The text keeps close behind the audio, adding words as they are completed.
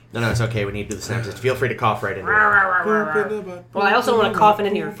No, it's okay. We need to do the synopsis. Feel free to cough right into it. Well, I also don't want to cough it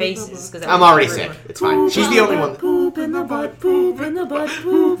into your faces. I'm already sick. It's fine. She's the only one. Poop in the butt, poop in the butt,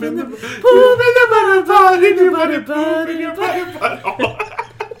 poop in the butt, poop in the butt, butt in your butt, butt in your butt.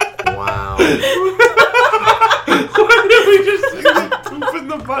 Wow. Why did we just sing the poop in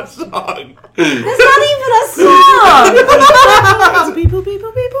the butt song? That's not even a song! Beep, boop, beep,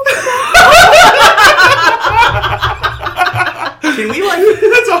 boop, beep, boop. Can we,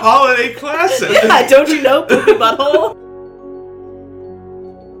 That's a holiday classic. Yeah, don't you know, poopy butthole?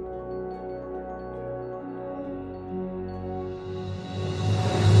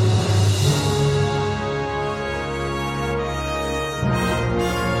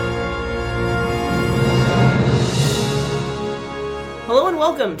 Hello and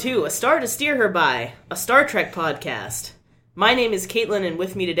welcome to A Star to Steer Her By, a Star Trek podcast. My name is Caitlin, and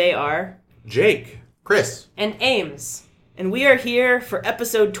with me today are... Jake. Chris. And Ames. And we are here for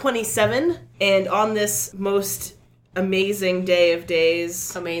episode 27, and on this most amazing day of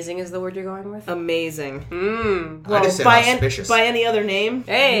days... Amazing is the word you're going with? Amazing. Mmm. I just said auspicious. By any other name,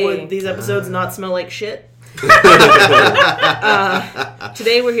 Hey. would these episodes not smell like shit?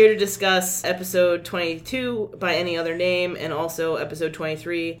 Today we're here to discuss episode 22, By Any Other Name, and also episode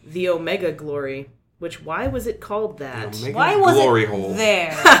 23, The Omega Glory. Which, why was it called that? Why was Glory it hole.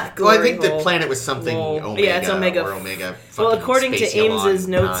 there? Well, I think Glory the planet was something hole. Omega. Yeah, it's Omega. Or Omega. Well, according to Spaciolon Ames's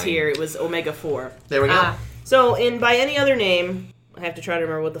notes 9. here, it was Omega 4. There we go. Ah. So, in By Any Other Name, I have to try to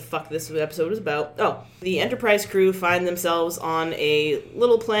remember what the fuck this episode was about. Oh, the Enterprise crew find themselves on a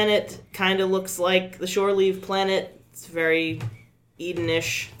little planet, kind of looks like the Shore Leave planet. It's very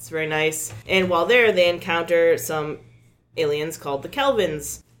Edenish. It's very nice. And while there, they encounter some aliens called the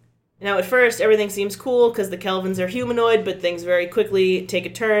Kelvins. Now, at first, everything seems cool because the Kelvins are humanoid, but things very quickly take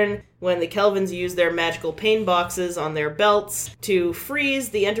a turn when the Kelvins use their magical pain boxes on their belts to freeze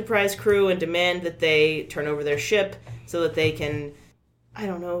the Enterprise crew and demand that they turn over their ship so that they can, I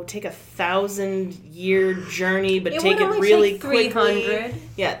don't know, take a 1,000-year journey, but take it really quickly. 300.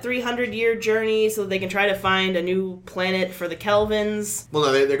 Yeah, 300-year journey so that they can try to find a new planet for the Kelvins. Well,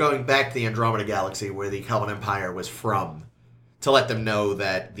 no, they're going back to the Andromeda Galaxy where the Kelvin Empire was from to let them know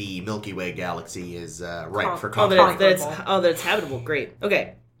that the Milky Way galaxy is ripe for Oh, conquest. that it's habitable. Great.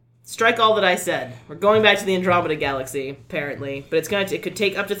 Okay. Strike all that I said. We're going back to the Andromeda Galaxy, apparently. But it could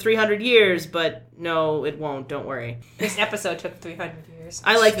take up to 300 years, but no, it won't. Don't worry. This episode took 300 years.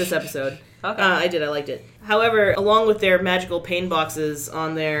 I like this episode. Okay. I liked it. However, along with their magical pain boxes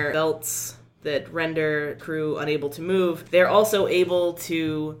on their belts that render crew unable to move, they're also able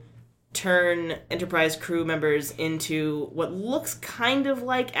to turn Enterprise crew members into what looks kind of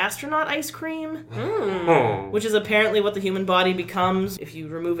like astronaut ice cream, which is apparently what the human body becomes if you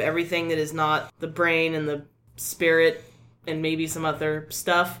remove everything that is not the brain and the spirit and maybe some other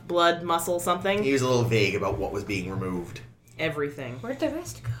stuff, blood, muscle, something. He was a little vague about what was being removed. Everything. Where'd the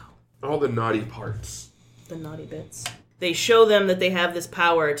rest go? All the naughty parts. The naughty bits. They show them that they have this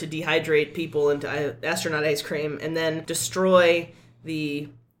power to dehydrate people into astronaut ice cream and then destroy the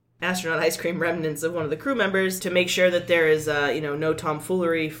astronaut ice cream remnants of one of the crew members to make sure that there is, no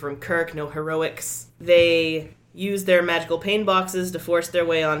tomfoolery from Kirk, no heroics. They use their magical pain boxes to force their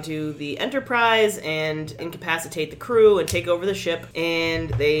way onto the Enterprise and incapacitate the crew and take over the ship, and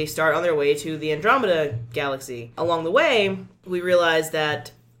they start on their way to the Andromeda Galaxy. Along the way, we realize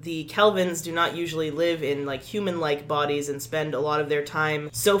that the Kelvins do not usually live in human-like bodies and spend a lot of their time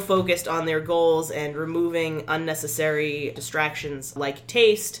so focused on their goals and removing unnecessary distractions like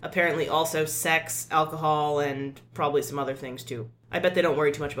taste, apparently also sex, alcohol, and probably some other things too. I bet they don't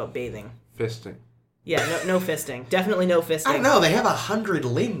worry too much about bathing. Fisting. Yeah, no fisting. Definitely no fisting. I don't know, they have 100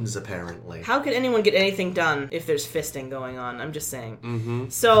 limbs, apparently. How could anyone get anything done if there's fisting going on? I'm just saying. Mm-hmm.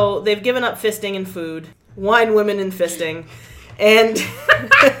 So they've given up fisting and food, wine, women, and fisting. And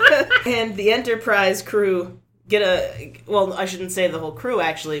and the Enterprise crew I shouldn't say the whole crew,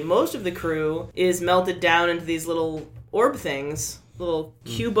 actually. Most of the crew is melted down into these little orb things. Little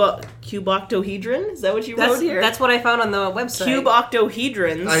cuboctohedron? Is that what you wrote here? That's what I found on the website.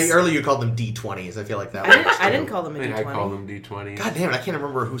 Cuboctohedrons. Earlier you called them D20s. I feel like that I didn't call them a D20. I call them D20. God damn it, I can't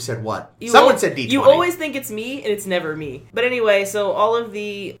remember who said what. You Someone said D20. You always think it's me, and it's never me. But anyway, so all of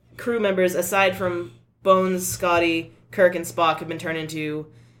the crew members, aside from Bones, Scotty, Kirk, and Spock, have been turned into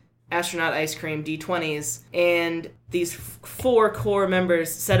astronaut ice cream D20s, and these 4 core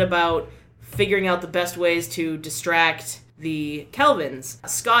members set about figuring out the best ways to distract the Kelvins.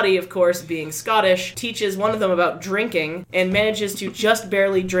 Scotty, of course, being Scottish, teaches one of them about drinking and manages to just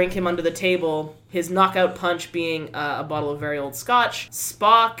barely drink him under the table, his knockout punch being a bottle of very old scotch.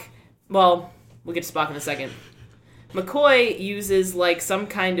 Spock, well, we'll get to Spock in a second. McCoy uses, like, some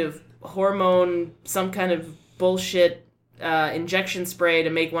kind of hormone, some kind of bullshit injection spray to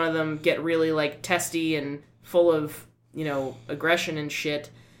make one of them get really, like, testy and full of, aggression and shit.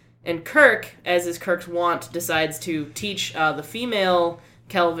 And Kirk, as is Kirk's wont, decides to teach the female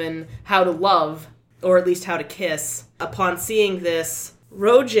Kelvin how to love, or at least how to kiss. Upon seeing this,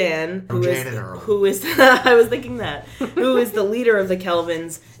 Rojan, who is I was thinking that, who is the leader of the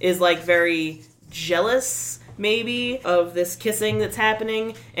Kelvins, is like very jealous, maybe, of this kissing that's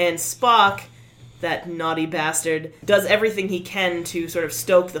happening, and Spock, that naughty bastard, does everything he can to sort of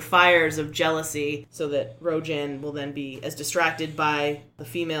stoke the fires of jealousy so that Rojan will then be as distracted by the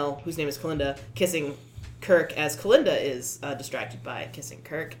female, whose name is Kalinda, kissing Kirk as Kalinda is distracted by kissing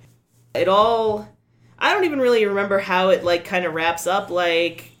Kirk. I don't even really remember how it, like, kind of wraps up.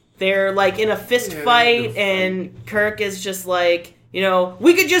 Like, they're, like, in a fist fight, and Kirk is just like, you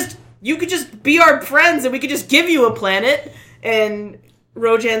could just be our friends, and we could just give you a planet. And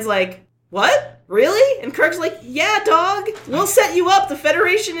Rojan's like, what? Really? And Kirk's like, yeah, dog, we'll set you up. The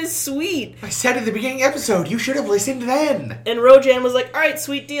Federation is sweet. I said at the beginning of the episode, you should have listened then. And Rojan was like, all right,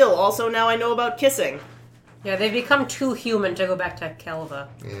 sweet deal. Also, now I know about kissing. Yeah, they've become too human to go back to Kelva.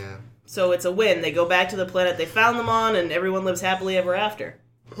 Yeah. So it's a win. They go back to the planet they found them on, and everyone lives happily ever after.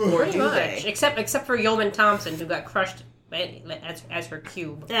 Or Pretty do much. they? Except for Yeoman Thompson, who got crushed as her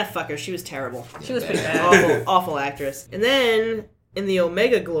cube. Fuck her. She was terrible. She was pretty bad. Awful actress. And then, in the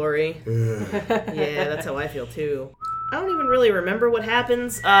Omega Glory, yeah, that's how I feel too. I don't even really remember what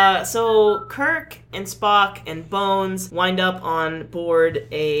happens. So Kirk and Spock and Bones wind up on board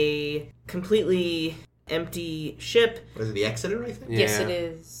a completely empty ship. Was it the Exeter, I think? Yeah. Yes, it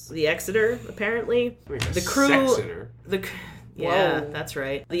is. The Exeter, apparently. The crew... Sexeter. Yeah, Whoa. that's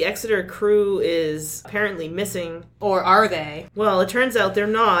right. The Exeter crew is apparently missing. Or are they? Well, it turns out they're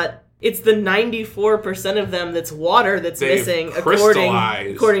not. It's the 94% of them that's water that's They've missing,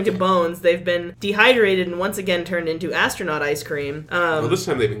 crystallized. according to Bones. They've been dehydrated and once again turned into astronaut ice cream. Well, this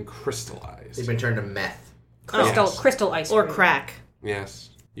time they've been crystallized. They've been turned to meth. Crystal ice or cream. crack.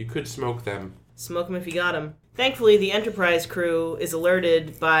 Yes. You could smoke them. Smoke them if you got them. Thankfully, the Enterprise crew is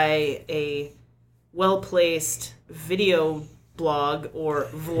alerted by a well-placed video blog, or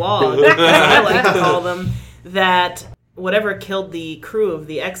vlog, as I like to call them, that whatever killed the crew of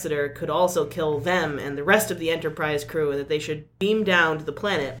the Exeter could also kill them and the rest of the Enterprise crew, and that they should beam down to the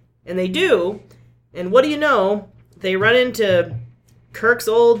planet. And they do, and what do you know? They run into Kirk's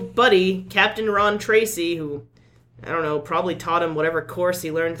old buddy, Captain Ron Tracy, who, I don't know, probably taught him whatever course he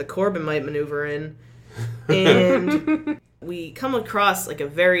learned the Corbomite maneuver in. And we come across, like,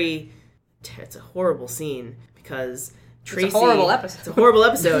 it's a horrible scene, because Tracy... It's a horrible episode. It's a horrible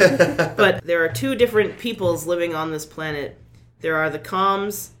episode. But there are two different peoples living on this planet. There are the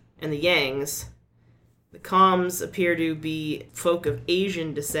Coms and the Yangs. The Coms appear to be folk of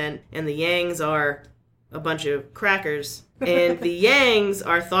Asian descent, and the Yangs are a bunch of crackers. And the Yangs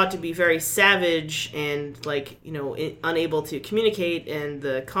are thought to be very savage and, like, unable to communicate, and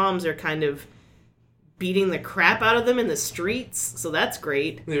the Coms are kind of beating the crap out of them in the streets, so that's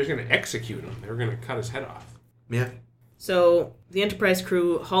great. They were going to execute him. They were going to cut his head off. Yeah. So the Enterprise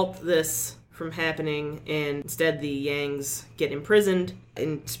crew halt this from happening, and instead the Yangs get imprisoned.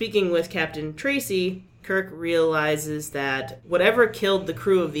 In speaking with Captain Tracy, Kirk realizes that whatever killed the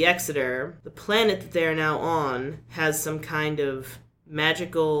crew of the Exeter, the planet that they are now on, has some kind of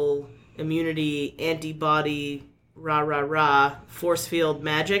magical immunity, antibody, force field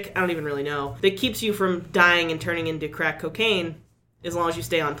magic, I don't even really know, that keeps you from dying and turning into crack cocaine as long as you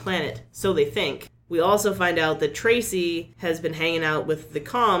stay on planet. So they think. We also find out that Tracy has been hanging out with the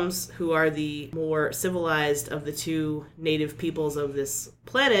Coms, who are the more civilized of the two native peoples of this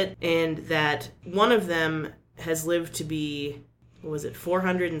planet, and that one of them has lived to be,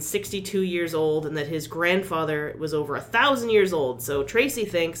 462 years old, and that his grandfather was over 1,000 years old. So Tracy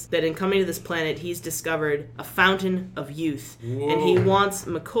thinks that in coming to this planet, he's discovered a fountain of youth. Whoa. And he wants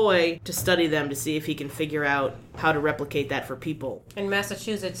McCoy to study them to see if he can figure out how to replicate that for people. In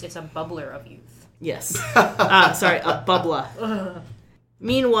Massachusetts, it's a bubbler of youth. Yes. A bubbler.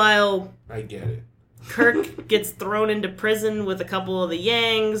 Meanwhile, I get it. Kirk gets thrown into prison with a couple of the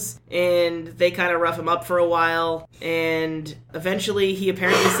Yangs, and they kind of rough him up for a while, and eventually he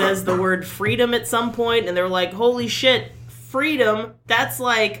apparently says the word freedom at some point, and they're like, holy shit, freedom? That's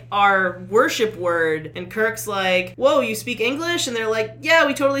like our worship word. And Kirk's like, whoa, you speak English? And they're like, yeah,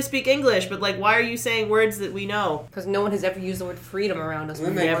 we totally speak English, but like, why are you saying words that we know? Because no one has ever used the word freedom around us.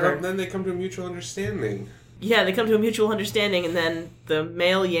 And then they come to a mutual understanding. Yeah, they come to a mutual understanding, and then the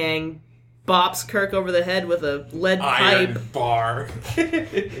male Yang bops Kirk over the head with a lead Iron pipe. bar.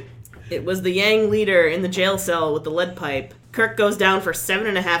 It was the Yang leader in the jail cell with the lead pipe. Kirk goes down for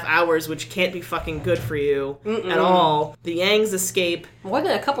 7.5 hours, which can't be fucking good for you at all. The Yangs escape. More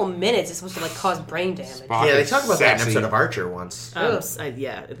than a couple minutes, it's supposed to like cause brain damage. Spock Yeah, they is talk about that in an sexy. episode of Archer once.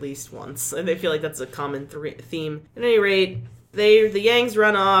 Yeah, at least once. And they feel like that's a common theme. At any rate, the Yangs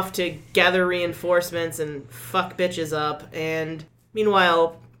run off to gather reinforcements and fuck bitches up. And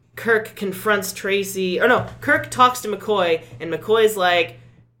meanwhile, Kirk confronts Tracy. Or no, Kirk talks to McCoy, and McCoy's like,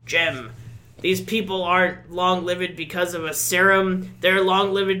 Jim, these people aren't long-lived because of a serum. They're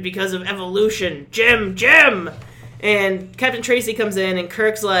long-lived because of evolution. Jim! And Captain Tracy comes in, and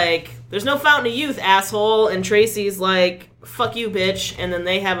Kirk's like, there's no fountain of youth, asshole. And Tracy's like, fuck you, bitch. And then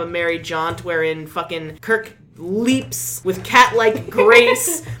they have a merry jaunt wherein fucking Kirk leaps with cat-like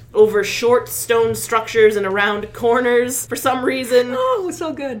grace over short stone structures and around corners for some reason. Oh,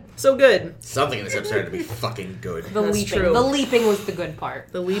 so good. So good. Something in this episode had to be fucking good. The That's leaping. true. The leaping was the good part.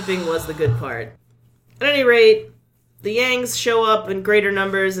 The leaping was the good part. At any rate, the Yangs show up in greater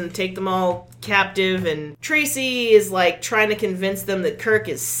numbers and take them all captive, and Tracy is like trying to convince them that Kirk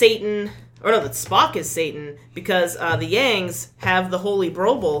is Satan, or no, that Spock is Satan, because the Yangs have the Holy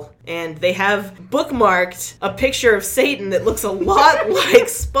Brobel, and they have bookmarked a picture of Satan that looks a lot like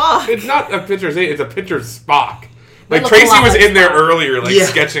Spock. It's not a picture of Satan, it's a picture of Spock. Like, looks a Tracy lot was like in there Spock. earlier, like, Yeah.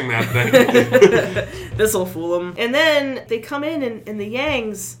 sketching that thing. This'll fool them. And then they come in, and the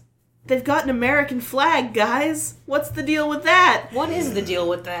Yangs, they've got an American flag, guys. What's the deal with that? What is the deal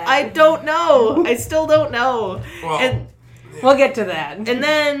with that? I don't know. I still don't know. Well, and We'll get to that. and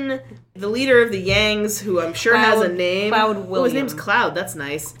then the leader of the Yangs, who I'm sure has a Cloud- name. Cloud Oh, his William. name's Cloud. That's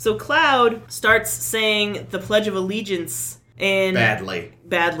nice. So Cloud starts saying the Pledge of Allegiance and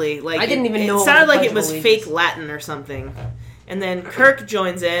badly. Like I didn't even know it It was sounded the like Pledge it of was Allegiance. fake Latin or something. And then Kirk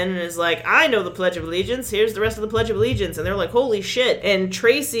joins in and is like, I know the Pledge of Allegiance. Here's the rest of the Pledge of Allegiance. And they're like, holy shit. And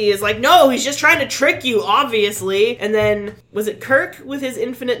Tracy is like, no, he's just trying to trick you, obviously. And then, was it Kirk with his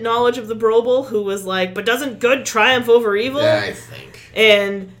infinite knowledge of the Brobel who was like, but doesn't good triumph over evil? Yeah, I think.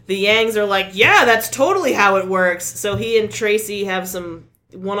 And the Yangs are like, yeah, that's totally how it works. So he and Tracy have some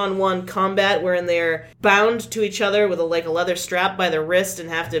one-on-one combat wherein they're bound to each other with a leather strap by their wrist and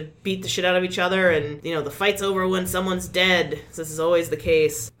have to beat the shit out of each other. And, you know, the fight's over when someone's dead. So this is always the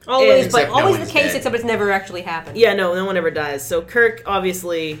case. Always, And- but Except no always the one's case, dead. except it's never actually happened. yeah, no one ever dies. So Kirk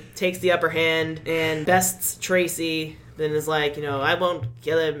obviously takes the upper hand and bests Tracy, then is like, you know, I won't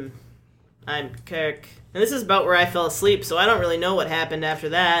kill him. I'm Kirk. And this is about where I fell asleep, so I don't really know what happened after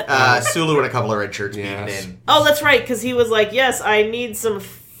that. Sulu and a couple of red shirts Yes. beaten in. Oh, that's right, because he was like, yes, I need some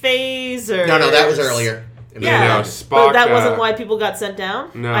phasers. No, that was earlier. Yeah, No, but Spock, that wasn't why people got sent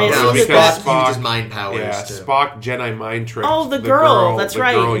down? No, I no, assume No, that because that's- Spock used his Spock- mind powers. Yeah, to... Spock Jedi mind trick. Oh, the girl. That's the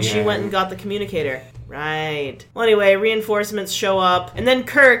right. girl, And she yeah. went and got the communicator. Right. Well, anyway, reinforcements show up. And then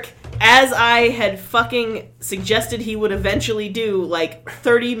Kirk, as I had fucking suggested he would eventually do, like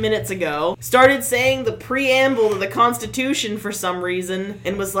 30 minutes ago, started saying the preamble to the Constitution for some reason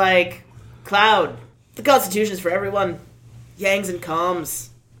and was like, Cloud, the Constitution's for everyone. Yangs and comms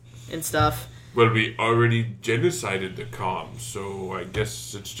and stuff. Well, we already genocided the comms, so I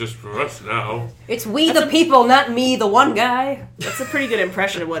guess it's just for us now. It's we the people, not me, the one guy. That's a pretty good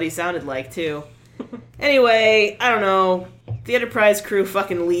impression of what he sounded like, too. Anyway, I don't know. The Enterprise crew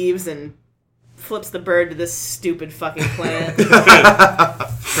fucking leaves and flips the bird to this stupid fucking planet.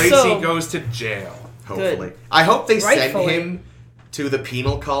 Tracy So- goes to jail. Hopefully. Good. I hope they send Rightfully. him to the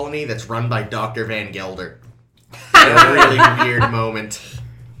penal colony that's run by Dr. Van Gelder. A really weird moment.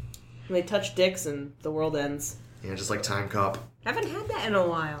 And they touch dicks and the world ends. Yeah, just like Time Cop. Haven't had that in a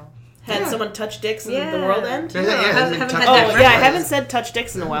while. Had Yeah. someone touch dicks and Yeah. the world end? Yeah, haven't touch- had Oh, that yeah, I reference. haven't said touch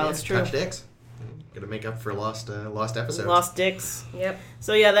dicks in a while, it's true. Touch dicks. Gonna make up for lost episodes. Lost dicks. Yep.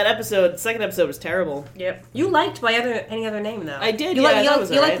 So yeah, that episode, second episode was terrible. Yep. You liked my any other name though. I did, You yeah, like I you thought it like, was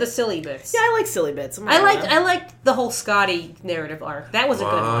you like alright. the silly bits. Yeah, I like silly bits. I'm not I gonna liked lie. I liked the whole Scotty narrative arc. That was a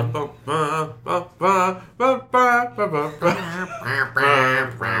good one.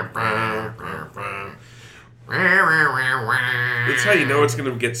 That's how you know it's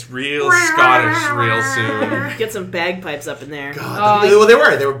gonna get real Scottish real soon. Get some bagpipes up in there. God, well,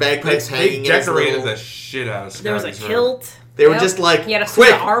 they were bagpipes They hanging. in his decorated little- the shit out of Scotty's There was a room. kilt. They were Yep. just like, He had a suit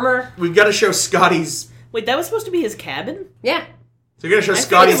quick, of armor. we've got to show Scotty's. Wait, that was supposed to be his cabin? Yeah. They're gonna show I think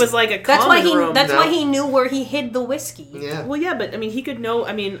Scotty's. it was like a That's why common he room. that's No. why he knew where he hid the whiskey. Yeah. Well, yeah, but I mean, he could know.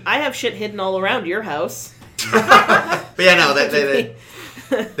 I mean, I have shit hidden all around your house. But yeah, no,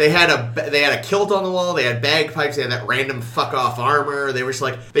 they had a kilt on the wall. They had bagpipes. They had that random fuck off armor. They were just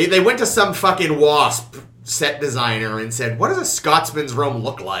like they went to some fucking WASP set designer and said, "What does a Scotsman's room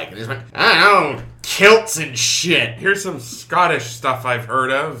look like?" And he just went, "I don't know, kilts and shit. Here's some Scottish stuff I've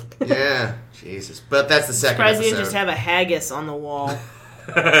heard of. Yeah, Jesus. But that's the second Surprised they episode. didn't just have a haggis on the wall.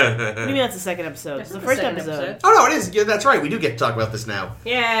 What do you mean that's the second episode? It's the first episode. Oh, no, it is. Yeah, that's right. We do get to talk about this now.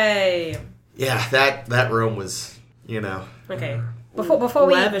 Yay! Yeah, that room was, Okay. Before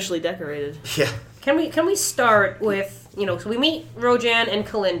we Lavishly decorated. Yeah. can we start with so we meet Rojan and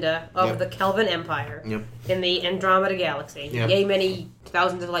Kalinda of Yep. the Kelvin Empire Yep. in the Andromeda Galaxy, Yep. yay many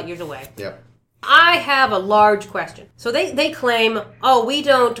thousands of light years away. Yep. I have a large question. So they claim, oh, we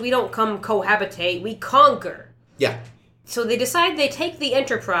don't come cohabitate, we conquer. Yeah. So they decide they take the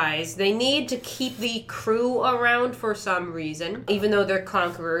Enterprise. They need to keep the crew around for some reason, even though they're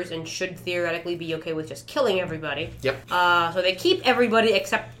conquerors and should theoretically be okay with just killing everybody. Yep. So they keep everybody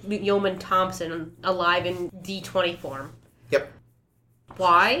except Yeoman Thompson alive in D20 form. Yep.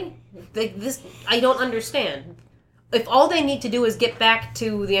 Why? I don't understand. If all they need to do is get back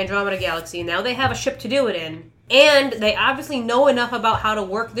to the Andromeda Galaxy, now they have a ship to do it in, and they obviously know enough about how to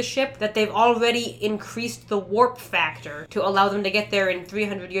work the ship that they've already increased the warp factor to allow them to get there in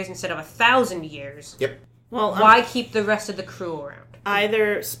 300 years instead of 1,000 years. Yep. Well, Why keep the rest of the crew around?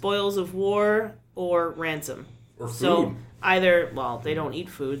 either spoils of war or ransom. Or food. So they don't eat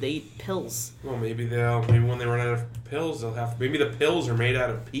food; they eat pills. Well, maybe when they run out of pills, maybe the pills are made out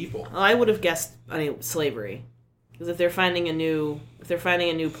of people. Well, I would have guessed slavery, because if they're finding a new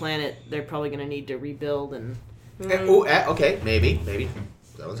planet, they're probably going to need to rebuild and. Okay, maybe.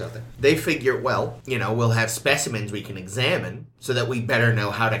 That one's out there. They figure, we'll have specimens we can examine so that we better know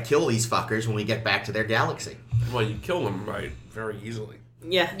how to kill these fuckers when we get back to their galaxy. Well, you kill them very easily.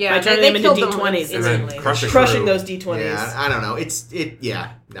 Yeah, Yeah, by turning they them into killed them D20s And then instantly. crushing those D20s. Yeah, I don't know.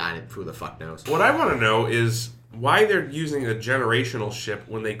 Who the fuck knows? What I want to know is why they're using a generational ship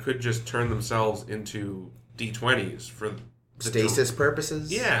when they could just turn themselves into D20s for Stasis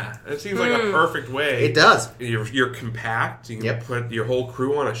purposes? Yeah, it seems like a perfect way. It does. You're compact. You can put your whole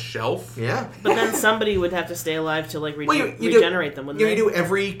crew on a shelf. Yeah. But then somebody would have to stay alive to you regenerate them, wouldn't they? You do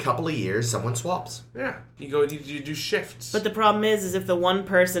every couple of years, someone swaps. Yeah, you do shifts. But the problem is if the one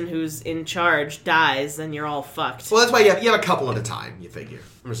person who's in charge dies, then you're all fucked. Well, that's why you have a couple at a time, you figure.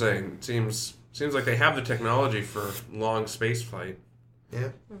 I'm saying, it seems like they have the technology for long space flight. Yeah.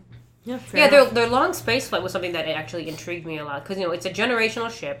 Yeah, Their long space flight was something that actually intrigued me a lot because it's a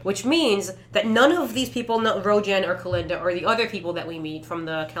generational ship, which means that none of these people, Rojan or Kalinda or the other people that we meet from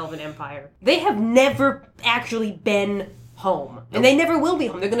the Kelvin Empire, they have never actually been home, and they never will be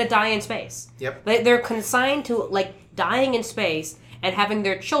home. They're going to die in space. Yep. They're consigned to dying in space and having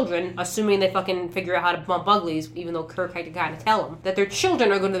their children, assuming they fucking figure out how to bump uglies, even though Kirk had to kind of tell them that their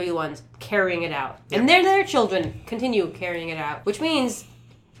children are going to be the ones carrying it out, and their children continue carrying it out, which means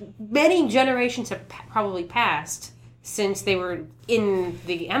many generations have probably passed since they were in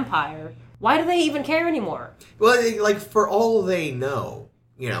the Empire. Why do they even care anymore? Well, for all they know,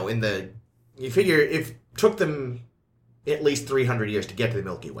 you figure if took them at least 300 years to get to the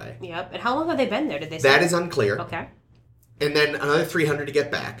Milky Way. Yep. And how long have they been there, did they say? That is unclear. Okay. And then another 300 to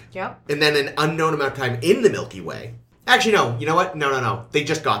get back. Yep. And then an unknown amount of time in the Milky Way. Actually, no. You know what? No. They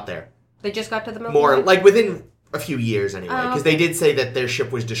just got there. They just got to the Milky Way? Within a few years anyway. Oh, Because they did say that their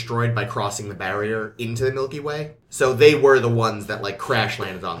ship was destroyed by crossing the barrier into the Milky Way. So they were the ones that, crash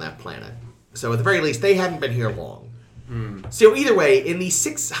landed on that planet. So at the very least, they haven't been here long. So either way, in the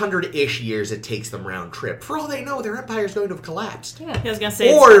 600-ish years it takes them round trip, for all they know, their empire's going to have collapsed. Yeah. I was going to say,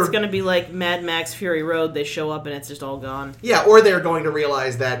 it's going to be like Mad Max Fury Road. They show up and it's just all gone. Yeah, or they're going to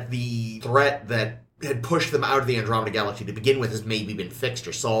realize that the threat that had pushed them out of the Andromeda Galaxy to begin with has maybe been fixed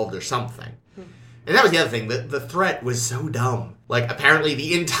or solved or something. And that was the other thing. The threat was so dumb. Apparently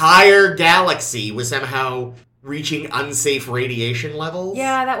the entire galaxy was somehow reaching unsafe radiation levels.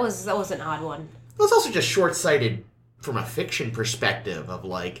 Yeah, that was an odd one. It was also just short-sighted from a fiction perspective of,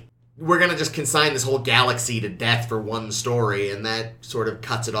 we're going to just consign this whole galaxy to death for one story, and that sort of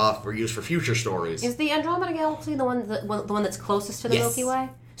cuts it off for use for future stories. Is the Andromeda Galaxy the one that's closest to the Yes. Milky Way?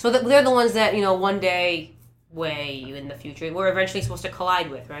 So they're the ones that, one day, way in the future, we're eventually supposed to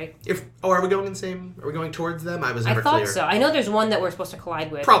collide with, right? Are we going towards them? I was never I thought clear. so. I know there's one that we're supposed to collide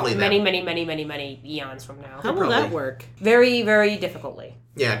with. Probably many, them. many eons from now. How will Probably. that work? Very, very difficultly.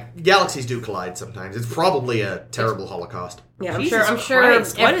 Yeah, galaxies do collide sometimes. It's probably a terrible holocaust. Yeah, Jesus I'm sure.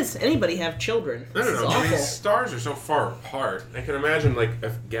 Christ, why does anybody have children? I don't This is know. awful. These stars are so far apart. I can imagine,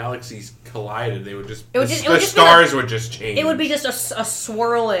 if galaxies collided, they would just It would the just- it would just be stars would just change. It would be just a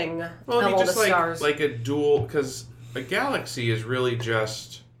swirling well, of it'd be all the just stars. like a dual, because a galaxy is really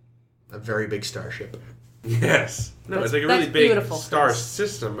just A very big starship. yes. No, That's- it's like a really that's big beautiful, star Chris.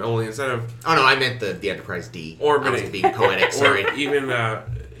 system. Only instead of Oh no, I meant the Enterprise D. Orbiting. I was being poetic. or Sorry. even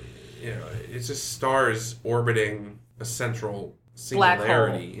It's just stars orbiting a central Black hole.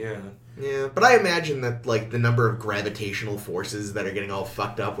 singularity. Yeah. Yeah, but I imagine that, like, the number of gravitational forces that are getting all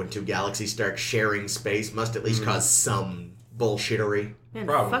fucked up when two galaxies start sharing space must at least cause some bullshittery. Man,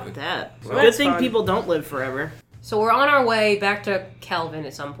 Probably. fuck that. Well, Good that's thing fine. people don't live forever. So we're on our way back to Kelvin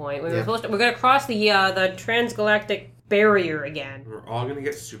at some point. We're going to cross the transgalactic barrier again. We're all gonna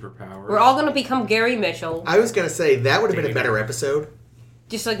get superpowers. We're all going to become Gary Mitchell. I was gonna say, that would have been a better episode.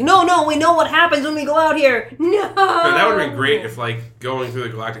 Just like, no, we know what happens when we go out here. No! And that would have been great if, like, going through the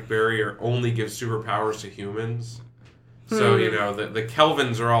galactic barrier only gives superpowers to humans. So, you know, the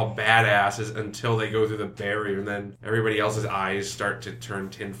Kelvins are all badasses until they go through the barrier, and then everybody else's eyes start to turn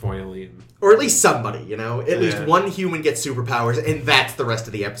tinfoily. Or at least somebody, you know? At least Yeah. one human gets superpowers, and that's the rest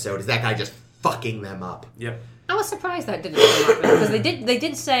of the episode, is that guy just fucking them up. Yep. I was surprised that didn't come up because they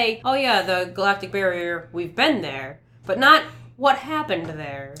did say, oh yeah, the galactic barrier, we've been there, but not what happened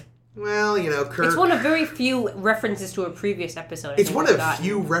there. Well, you know, Kirk... It's one of very few references to a previous episode. It's one of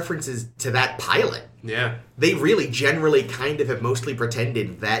few references to that pilot. Yeah. They really generally kind of have mostly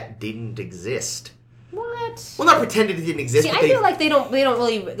pretended that didn't exist. What? Well, not pretended it didn't exist, See, but I they... feel like they don't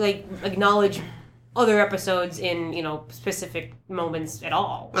really like acknowledge other episodes in specific moments at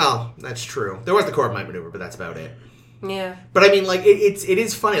all. Well, that's true. There was the Corbomite maneuver, but that's about it. Yeah. But I mean, like, it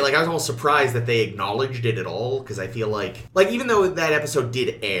is funny. Like, I was almost surprised that they acknowledged it at all, because I feel like, even though that episode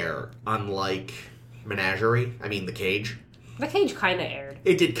did air, unlike Menagerie, The Cage, The Cage kind of aired.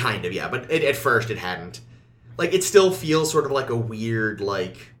 it did kind of, yeah, but at first it hadn't. Like, it still feels sort of like a weird,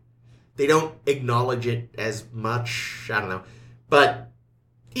 like, they don't acknowledge it as much. I don't know. But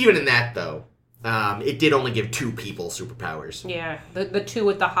even in that, though, it did only give 2 people superpowers, Yeah, the two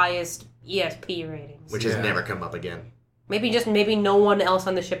with the highest ESP ratings. which has never come up again. Maybe no one else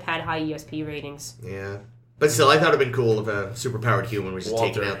on the ship had high ESP ratings. Yeah. But still, I thought it would have been cool if a superpowered human was just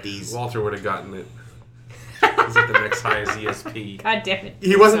taking out these... Walter would have gotten it. He's at the next highest ESP. God damn it.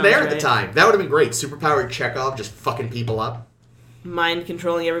 He wasn't Sounds there at the right. time. That would have been great. Superpowered Chekhov just fucking people up. Mind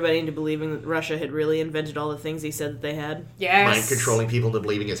controlling everybody into believing that Russia had really invented all the things he said that they had. Yes. Mind controlling people into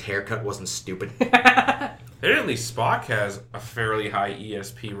believing his haircut wasn't stupid. Evidently, Spock has a fairly high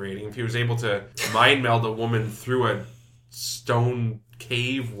ESP rating. If he was able to mind meld a woman through a stone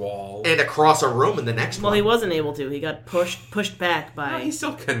cave wall. And across a room in the next Well, one. he wasn't able to. He got pushed back No, by he's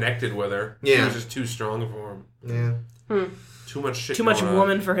still connected with her. She Yeah. was just too strong for him. Yeah. Too much shit too much going on.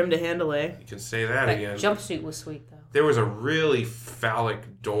 woman for him to handle. You can say that That again. jumpsuit was sweet, though. There was a really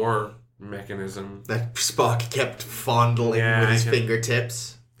phallic door mechanism. That Spock kept fondling Yeah, with his I can-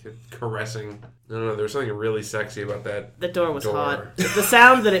 fingertips. Caressing. I don't know, there was something really sexy about that. The door was Door. hot. The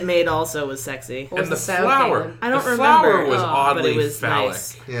sound that it made also was sexy. What was And the sound, flower. Caitlin? I don't the remember. flower was Oh, oddly but it was phallic.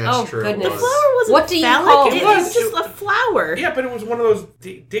 nice. Yeah, it's Oh, true. goodness. It The was. flower wasn't What do you phallic. call It it? was just a flower. Yeah, but it was one of those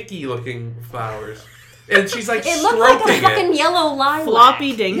dicky looking flowers. And she's like It looked like a stroking fucking it. yellow lilac.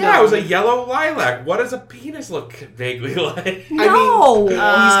 Floppy ding dong. Yeah, it was a yellow lilac. What does a penis look vaguely like? No! He's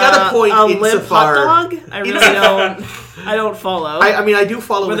got a point a limp insofar... hot dog? I really don't. I don't follow. I do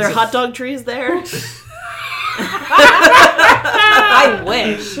follow... Were there insofar- hot dog trees there? I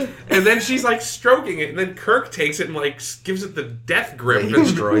wish. And then she's like stroking it, and then Kirk takes it and like gives it the death grip. He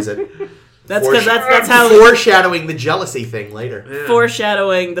destroys it. That's because that's how Foreshadowing the jealousy thing later. Yeah.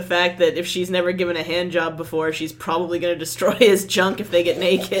 foreshadowing the fact that if she's never given a hand job before, she's probably going to destroy his junk if they get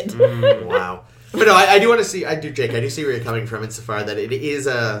naked. Wow. But no, I do want to see... Jake, I do see where you're coming from insofar that it is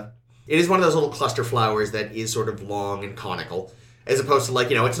one of those little cluster flowers that is sort of long and conical. As opposed to,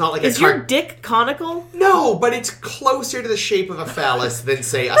 like, it's not like Is a... your dick conical? No, but it's closer to the shape of a phallus than,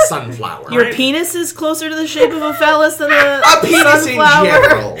 say, a sunflower. Your penis is closer to the shape of a phallus than a penis in sunflower?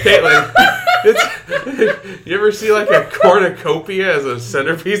 general. Caitlin, you ever see like a cornucopia as a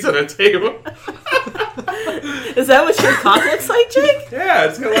centerpiece on a table? Is that what your cock looks like, Jake? Yeah,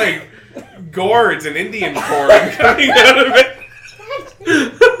 it's got like gourds and Indian corn coming out of it.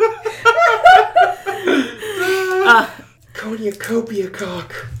 Cornucopia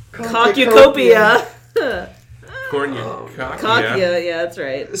cock. Cockupia. Cornucopia. Cockia, yeah, that's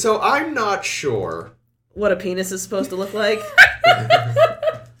right. So I'm not sure. What a penis is supposed to look like?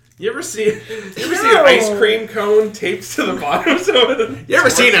 You ever see an ice cream cone taped to the bottom of it? You ever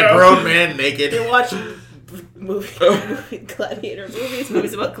seen a grown man naked? You watch gladiator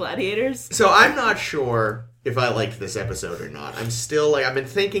movies about gladiators? So I'm not sure if I liked this episode or not. I'm still I've been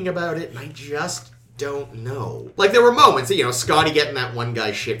thinking about it and I just don't know. Like, there were moments, Scotty getting that one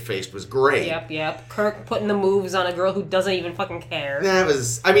guy shit-faced was great. Yep. Kirk putting the moves on a girl who doesn't even fucking care. That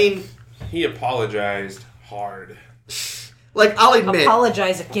was, He apologized hard. Like, I'll admit,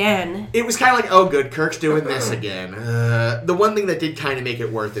 Apologize again. it was kind of like, oh, good, Kirk's doing this again. The one thing that did kind of make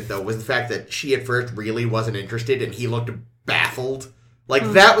it worth it, though, was the fact that she at first really wasn't interested, and he looked baffled. Like,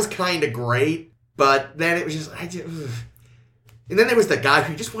 that was kind of great, but then it was just... And then there was the guy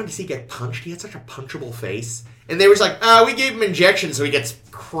who just wanted to see get punched. He had such a punchable face. And they was like, we gave him injections so he gets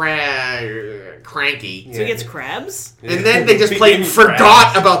cranky. So he gets crabs? And then they just plain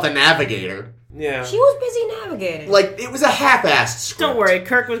forgot about the navigator. Yeah. She was busy navigating. Like, it was a half-assed script. Don't worry,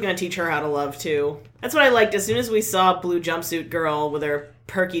 Kirk was going to teach her how to love, too. That's what I liked. As soon as we saw Blue Jumpsuit Girl with her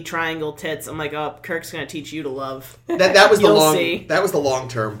perky triangle tits, I'm like, oh, Kirk's going to teach you to love. That was the You'll see. That was the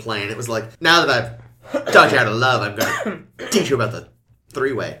long-term plan. It was like, now that I've taught you how to love, I'm going to teach you about the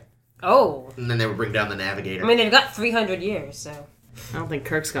three-way. Oh. And then they would bring down the navigator. I mean, they've got 300 years, so. I don't think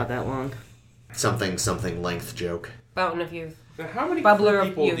Kirk's got that long. Something length joke. Fountain of Youth. Now, how many Bubbler of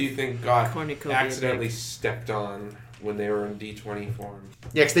people youth. do you think got Cornucopia accidentally stepped on when they were in D20 form?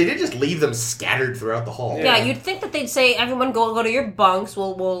 Yeah, because they did just leave them scattered throughout the hall. Yeah, you'd think that they'd say, everyone go to your bunks,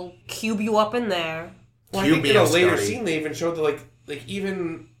 we'll cube you up in there. Well, I Cue think me in a up, later Scotty. scene they even showed that like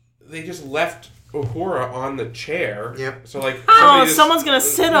even they just left Uhura on the chair. Yep. So like Someone's gonna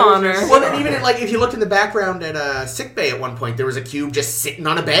sit on her. Well, then even like if you looked in the background at sick bay at one point, there was a cube just sitting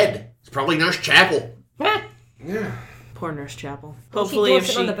on a bed. It's probably Nurse Chapel. Yeah. Poor Nurse Chapel. What's she Hopefully, doing if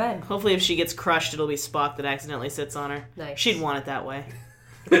sitting on the bed? hopefully if she gets crushed, it'll be Spock that accidentally sits on her. Nice. She'd want it that way.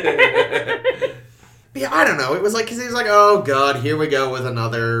 Yeah, I don't know. It was like, because he was like, oh god, here we go with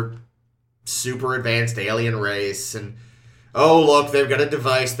another super advanced alien race, and oh look, they've got a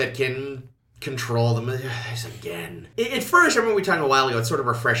device that can control them. There's again. At first, I remember we talked a while ago, it's sort of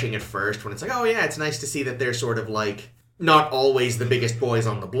refreshing at first when it's like, oh yeah, it's nice to see that they're sort of like not always the biggest boys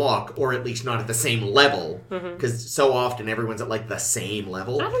on the block, or at least not at the same level, because so often everyone's at like the same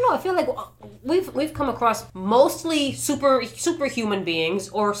level. I don't know. I feel like we've come across mostly superhuman beings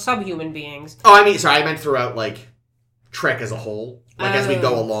or subhuman beings. Oh, I mean, sorry, I meant throughout like Trek as a whole. Like as we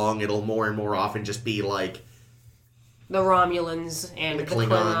go along, it'll more and more often just be like The Romulans and the the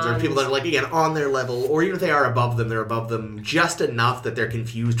Klingons, or people that are like again on their level, or even if they are above them, they're above them just enough that they're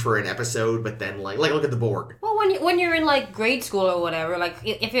confused for an episode. But then like look at the Borg. Well, when you're in like grade school or whatever, like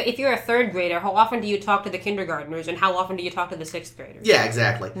if you're a third grader, how often do you talk to the kindergartners, and how often do you talk to the sixth graders? Yeah,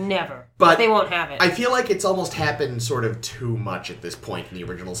 exactly. Never. But they won't have it. I feel like it's almost happened sort of too much at this point in the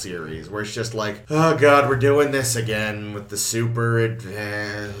original series, where it's just like, oh god, we're doing this again with the super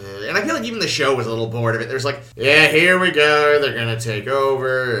advanced. And I feel like even the show was a little bored of it. There's like, yeah, here we go, they're gonna take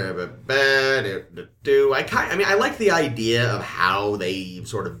over. I like the idea of how they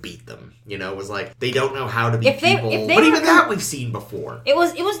sort of beat them. You know, it was like they don't know how to beat people. But even that we've seen before. It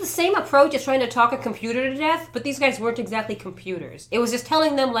was the same approach as trying to talk a computer to death, but these guys weren't exactly computers. It was just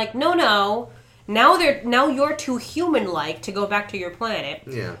telling them like, no, now you're too human-like to go back to your planet.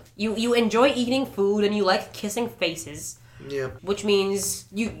 Yeah. You enjoy eating food and you like kissing faces. Yeah. Which means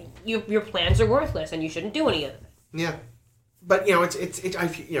your plans are worthless and you shouldn't do any of them. Yeah. But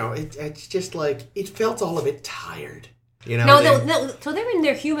it's just like it felt all a bit tired. You know. So they're in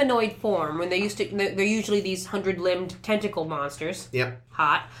their humanoid form when they're usually these 100-limbed tentacle monsters. Yep.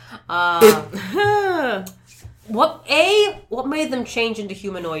 Hot. What made them change into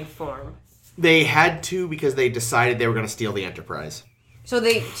humanoid form? They had to because they decided they were going to steal the Enterprise. So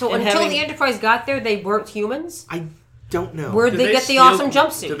until the Enterprise got there, they weren't humans? I don't know. Where'd they get the awesome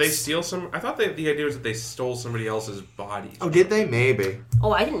jumpsuits? Did they steal some? I thought the idea was that they stole somebody else's body. Oh, did they? Maybe.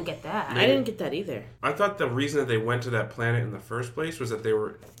 Oh, I didn't get that. I didn't get that either. I thought the reason that they went to that planet in the first place was that they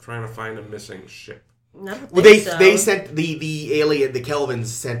were trying to find a missing ship. I don't Well, think so. they sent the alien, the Kelvins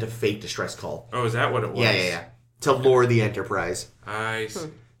sent a fake distress call. Oh, is that what it was? Yeah. To lure the Enterprise. I see.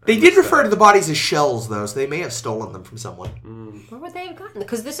 They did refer to the bodies as shells, though, so they may have stolen them from someone. Where would they have gotten?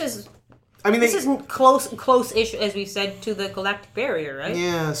 Because this is I mean, this is close-ish, as we said, to the galactic barrier, right?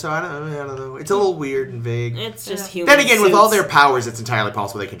 Yeah, so I don't know. It's a little weird and vague. It's just human Then again, suits. with all their powers, it's entirely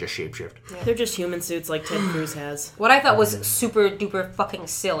possible they can just shapeshift. They're just human suits like Ted Cruz has. What I thought was super duper fucking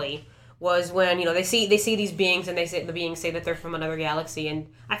silly was when they see these beings and the beings say that they're from another galaxy, and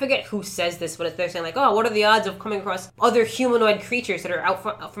I forget who says this, but they're saying like, oh, what are the odds of coming across other humanoid creatures that are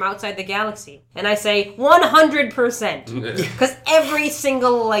from outside the galaxy? And I say 100%, because every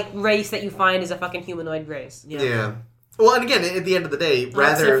single race that you find is a fucking humanoid race. Yeah. Well, and again, at the end of the day,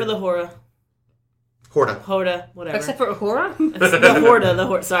 rather except for the Horda. Horda, whatever. Except for Uhura? The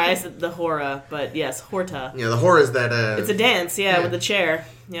Horda, sorry, I said the Hora, but yes, Horta. Yeah, the horrors that... It's a dance, with the chair.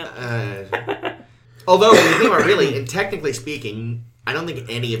 Yep. Although, when you think about it, really, and technically speaking, I don't think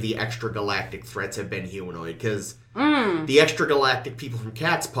any of the extragalactic threats have been humanoid, because the extragalactic people from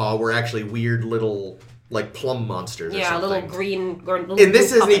Cat's Paw were actually weird little like plum monsters or Yeah, something. little green. Or little And this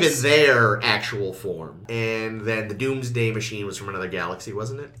blue isn't even puppets. their actual form. And then the Doomsday Machine was from another galaxy,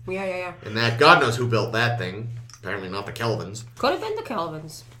 wasn't it? Yeah. And that, God knows who built that thing. Apparently not the Kelvins. Could have been the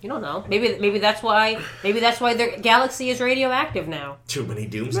Kelvins. You don't know. Maybe that's why. Maybe that's why their galaxy is radioactive now. Too many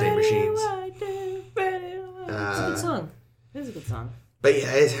Doomsday Machines. It's a good song. It is a good song. But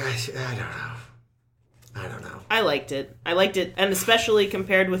yeah, I don't know. I liked it. And especially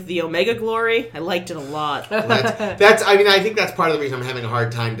compared with the Omega Glory, I liked it a lot. That's. I mean, I think that's part of the reason I'm having a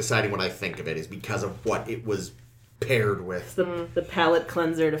hard time deciding what I think of it is because of what it was paired with. The palette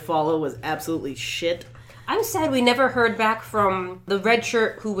cleanser to follow was absolutely shit. I'm sad we never heard back from the red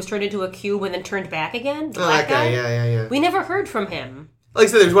shirt who was turned into a cube and then turned back again. The black that guy, guy. yeah. We never heard from him. Like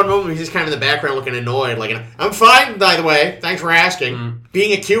I said, there's one moment where he's just kind of in the background looking annoyed, like, I'm fine, by the way. Thanks for asking.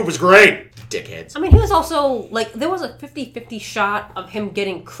 Being a cube was great. Dickheads. I mean, he was also, like, there was a 50-50 shot of him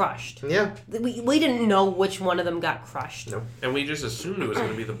getting crushed. Yeah. We didn't know which one of them got crushed. Nope. And we just assumed it was going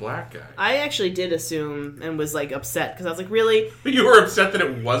to be the black guy. I actually did assume and was like upset because I was like, really? You were upset that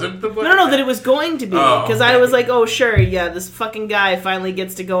it wasn't the black No, guy? that it was going to be. Oh, Because okay. I was like, oh, sure, yeah, this fucking guy finally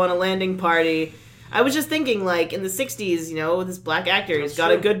gets to go on a landing party. I was just thinking, like, in the 60s, you know, this black actor, he's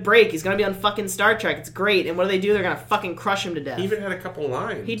got a good break. He's going to be on fucking Star Trek. It's great. And what do? They're going to fucking crush him to death. He even had a couple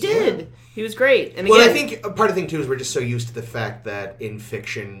lines. He did. He was great. And Well, again, I think part of the thing, too, is we're just so used to the fact that in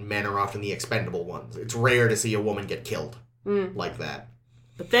fiction, men are often the expendable ones. It's rare to see a woman get killed like that.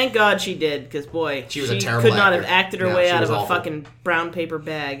 But thank God she did, because, boy, She was a terrible could not actor. have acted her No, way she out was of a awful. fucking brown paper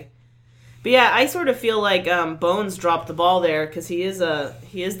bag. But yeah, I sort of feel like Bones dropped the ball there because he is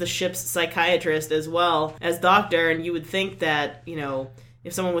the ship's psychiatrist as well as doctor, and you would think that, you know,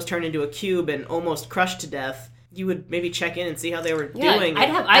 if someone was turned into a cube and almost crushed to death, you would maybe check in and see how they were doing.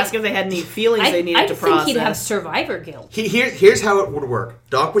 Ask if they had any feelings they needed to process. I think he'd have survivor guilt. Here's how it would work.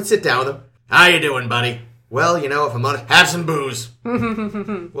 Doc would sit down with him. How you doing, buddy? Well, you know, if I'm honest, have some booze.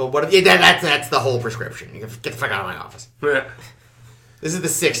 Well, what? Yeah, that's the whole prescription. You get the fuck out of my office. This is the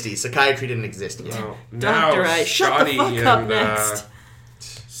 60s. Psychiatry didn't exist yet. Well, now Dr. Ice, shut the Scotty fuck up and, next.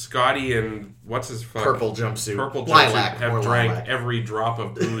 Scotty and what's his fuck? Purple jumpsuit. Purple Lilac, jumpsuit have more drank lilac. every drop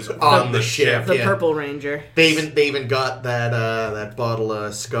of booze On the ship. The Yeah. Purple Ranger. They even got that bottle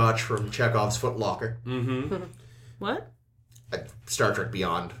of scotch from Chekhov's Foot Locker. What? Star Trek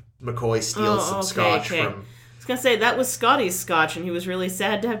Beyond. McCoy steals some okay, scotch okay. from. I was gonna say that was Scotty's scotch, and he was really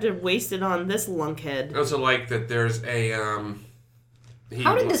sad to have to waste it on this lunkhead. I also like that there's a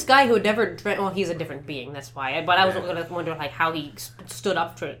How did this guy who had never drank... Well, he's a different being, that's why. But I was going to wonder, like, how he stood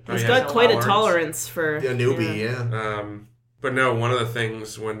up to it. He's yeah, got quite a tolerance. tolerance for A newbie, yeah. But no, one of the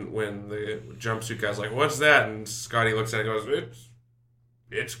things when the jumpsuit guy's like, "What's that?" and Scotty looks at it and goes,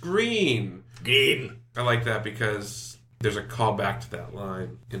 "It's green." Green. I like that because there's a callback to that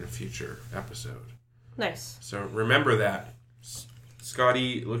line in a future episode. Nice. So remember that.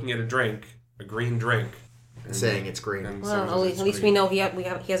 Scotty looking at a green drink. And, Saying it's green. and Well, someone says at it's least we green. know he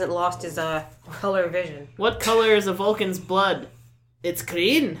hasn't lost his color vision. What color is a Vulcan's blood? It's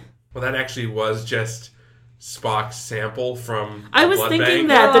green. Well, that actually was just Spock's sample from I the was blood thinking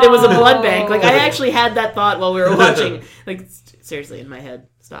bank. that it was a blood bank. Like, I actually had that thought while we were watching. Like, seriously, in my head.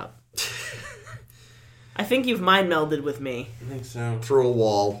 Stop. I think you've mind melded with me I think so. Through a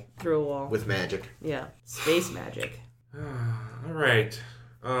wall through a wall. with magic. Yeah. Space magic. All right.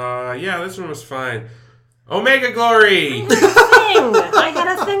 Yeah, this one was fine. Omega Glory! I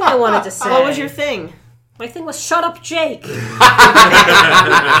had a thing I wanted to say. What was your thing? My thing was shut up, Jake.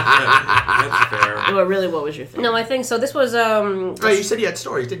 That's fair. Well, really, what was your thing? No, I think so. This was Oh, you said you had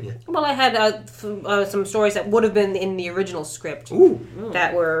stories, didn't you? well, I had some stories that would have been in the original script Ooh.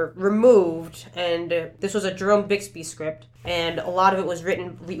 that were removed, and this was a Jerome Bixby script, and a lot of it was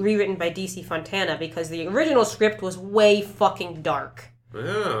rewritten by DC Fontana because the original script was way fucking dark.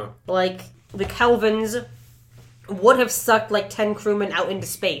 Yeah. Like the Kelvins would have sucked like 10 crewmen out into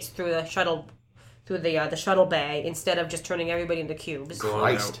space through the shuttle bay instead of just turning everybody into cubes. Blown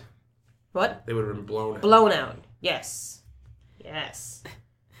Christ. out. What? They would have been blown out. Blown out. Yes.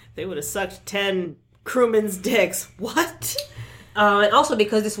 They would have sucked 10 crewmen's dicks. What? And also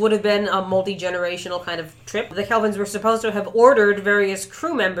because this would have been a multi-generational kind of trip, the Kelvins were supposed to have ordered various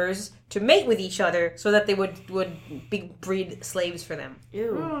crew members to mate with each other so that they would breed slaves for them.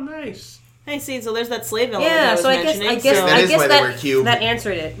 Ew. Oh, nice. Hey, see, so there's that slave element I Yeah, was so I mentioning. guess That is why they were that cubed. that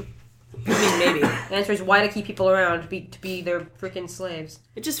answered it. I mean, maybe. The answer is why to keep people around to be their freaking slaves.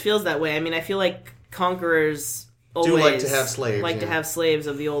 It just feels that way. I mean, I feel like conquerors always like to have slaves, Like to yeah. have slaves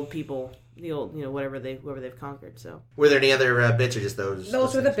of the old people, the old, you know, whoever they've conquered. So Were there any other bits or just those?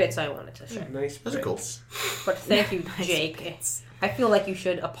 Those were the bits I wanted to share. Nice. Those are cool. bits. But thank you, Nice Jake. bits. I feel like you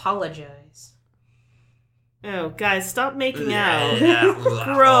should apologize. Oh, guys, stop making out.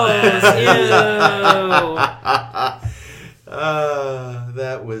 Gross. Ew.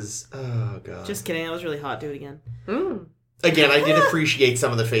 That was... Oh, God. Just kidding. That was really hot. Do it again. Again, I did appreciate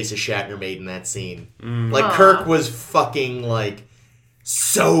some of the faces Shatner made in that scene. Like, Aw. Kirk was fucking, like,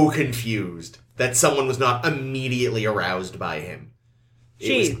 so confused that someone was not immediately aroused by him.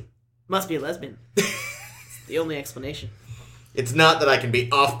 She must be a lesbian. It's the only explanation. It's not that I can be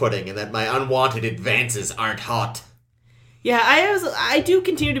off-putting and that my unwanted advances aren't hot. Yeah, I do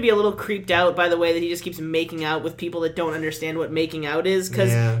continue to be a little creeped out by the way that he just keeps making out with people that don't understand what making out is,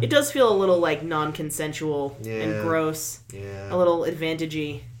 because Yeah. it does feel a little, like, non-consensual Yeah. and gross. Yeah. A little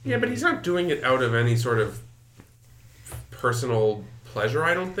advantagey. Yeah, but he's not doing it out of any sort of personal pleasure,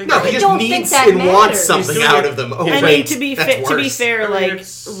 I don't think. No, I he just don't think needs that and wants matters. something He's doing out it- of them. Oh, I I wait, mean, to be that's worse. fair, I mean, like,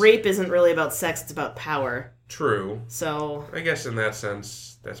 it's- rape isn't really about sex, it's about power. True. So, I guess in that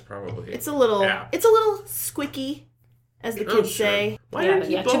sense, that's probably... it's a little squicky, as the kids sure. say. Why Yeah, didn't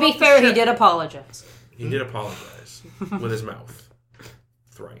he yeah. blow To be up the fair, he ship? did apologize. He did apologize with his mouth.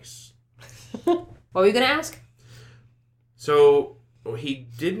 Thrice. What were you gonna ask? So, he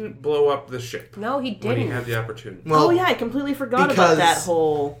didn't blow up the ship No, he when he didn't. had the opportunity. Well, Oh yeah, I completely forgot because- about that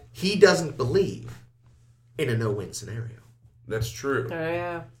whole... he doesn't believe in a no-win scenario. That's true. Oh,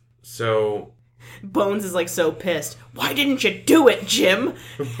 yeah. So, Bones is like so pissed. Why didn't you do it, Jim?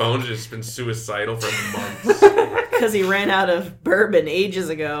 Bones has been suicidal for months. Because he ran out of bourbon ages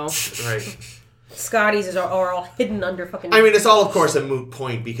ago. Right. Scotty's are all hidden under fucking. I mean, it's all, of course, a moot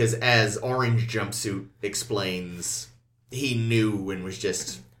point because, as Orange Jumpsuit explains, he knew and was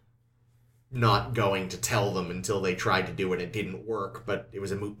just not going to tell them until they tried to do it. It didn't work, but it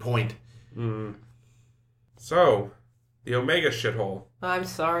was a moot point. So, the Omega shithole. I'm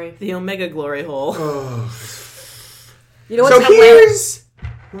sorry. The Omega glory hole. You know So what's hilarious?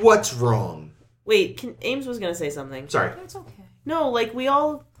 here's what's wrong. Wait, Ames was going to say something. Sorry. It's okay. No, like, we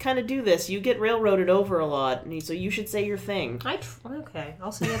all kind of do this. You get railroaded over a lot, so you should say your thing. Okay,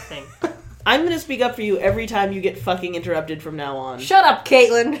 I'll say a thing. I'm going to speak up for you every time you get fucking interrupted from now on. Shut up,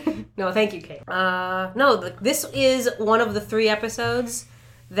 Caitlin. No, thank you, Kate. This is one of the 3 episodes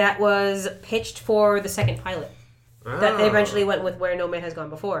that was pitched for the second pilot. That they eventually went with Where No Man Has Gone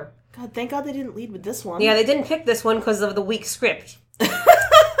Before. God, thank God they didn't lead with this one. Yeah, they didn't pick this one because of the weak script.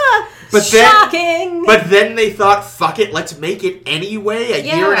 But Shocking! then they thought, fuck it, let's make it anyway. A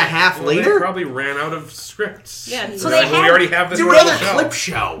Yeah. year and a half Well, they later, probably ran out of scripts. Yeah, so They're they like, well, we had- already have this do on another the shelf. clip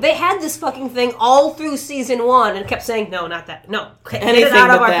show. They had this fucking thing all through season 1 and kept saying, no, not that. No, get Anything it out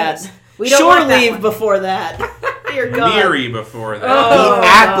but of our that. face. We don't Shore want that leave one. before that. Dear God. Neary before that. The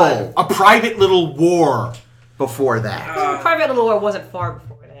Apple, a private little war before that. Private Little War wasn't far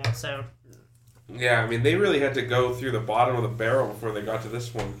before that, so... Yeah, I mean, they really had to go through the bottom of the barrel before they got to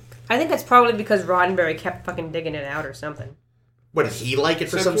this one. I think that's probably because Roddenberry kept fucking digging it out or something. What, did he like it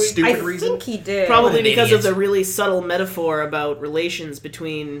for some Simply- stupid I reason? think he did. Probably What an because idiot. of the really subtle metaphor about relations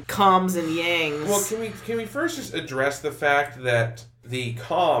between Coms and Yangs. Well, can we first just address the fact that the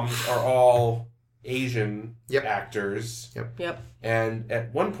comms are all Asian Yep. actors, Yep. and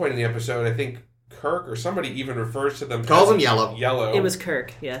at one point in the episode, I think Kirk or somebody even refers to them Calls as them yellow. Yellow. It was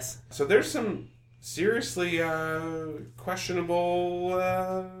Kirk, yes. So there's some seriously questionable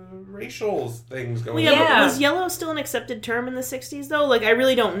racial things going Well, yeah, on. Yeah. but was yellow still an accepted term in the 60s, though? Like, I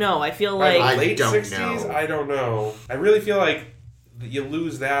really don't know. I feel like... I Late don't 60s? know. I don't know. I really feel like you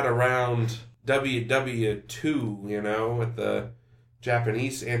lose that around WW2, you know, with the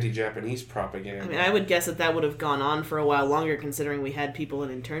Japanese, anti-Japanese propaganda. I mean, I would guess that would have gone on for a while longer, considering we had people in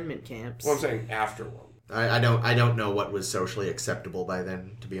internment camps. Well, I'm saying after one. I don't know what was socially acceptable by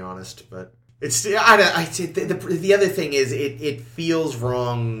then, to be honest. But it's the other thing is it feels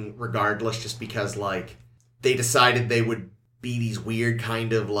wrong regardless, just because like they decided they would be these weird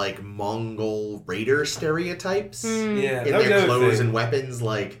kind of like Mongol raider stereotypes Yeah, in that was their the other clothes thing. and weapons.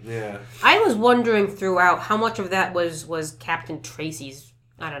 Like Yeah. I was wondering throughout how much of that was Captain Tracy's,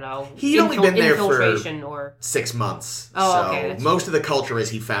 I don't know, He'd only been there for- infiltration or... 6 months. Oh, so okay, that's most of the culture as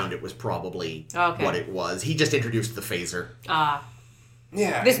he found it was probably Okay. what it was. He just introduced the phaser.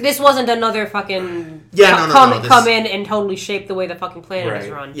 Yeah. This wasn't another fucking... Yeah, no, come, this- come in and totally shape the way the fucking planet is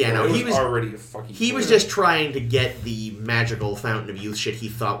Right. run. Yeah, no, it he was already a fucking. He was killer. just trying to get the magical fountain of youth shit he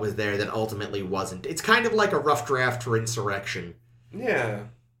thought was there that ultimately wasn't. It's kind of like a rough draft for Insurrection, Yeah,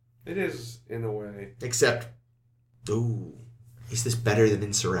 it is in a way. except, ooh, is this better than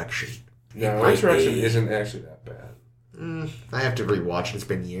Insurrection? No, might Insurrection be. isn't actually that bad. I have to rewatch it. It's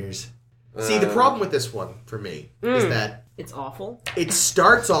been years. See, the problem with this one, for me, is that It's awful. it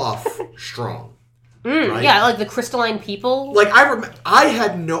starts off strong. right? Yeah, like the crystalline people. Like I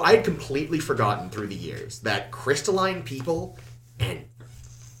had completely forgotten through the years that crystalline people and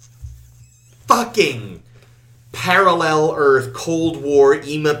fucking parallel Earth, Cold War,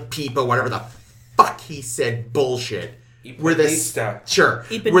 Ima Peepa, whatever the fuck he said bullshit. We're the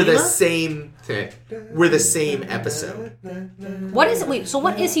same. We're the same episode. What is it? Wait, so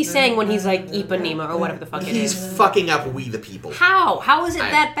what is he saying when he's like Ipanema or whatever the fuck it He's is? fucking up we the people. How? How is it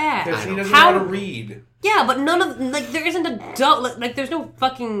that bad? Because he doesn't How- know how to read. Yeah, but none of there isn't a like there's no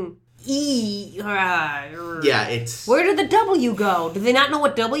fucking E. Yeah, it's Where did the W go? Do they not know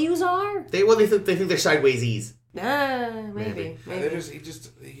what W's are? they think they're sideways E's. Maybe.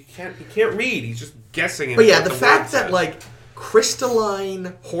 He can't read. He's just guessing. But yeah, what the word fact that says. like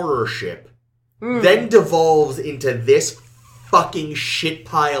crystalline horror ship then devolves into this fucking shit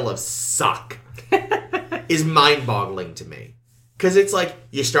pile of suck is mind-boggling to me. Because it's like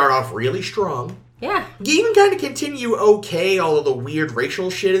you start off really strong. Yeah. You even kind of continue okay, although the weird racial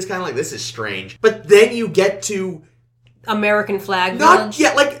shit is kind of like, this is strange. But then you get to American flag. not village.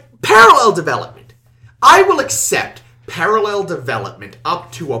 yet, like, parallel development. I will accept parallel development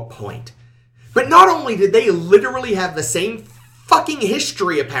up to a point. But not only did they literally have the same fucking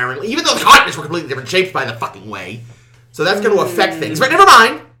history, apparently, even though the continents were completely different shapes by the fucking way. So that's going to affect things. But never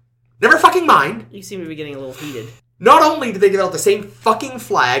mind. Never fucking mind. You seem to be getting a little heated. Not only did they develop the same fucking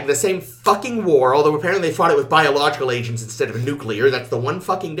flag, the same fucking war, although apparently they fought it with biological agents instead of nuclear, that's the one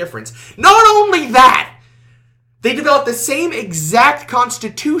fucking difference. Not only that, they developed the same exact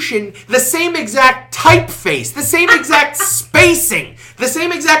constitution, the same exact typeface, the same exact spacing, the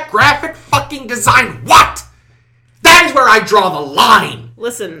same exact graphic fucking design. What? That is where I draw the line.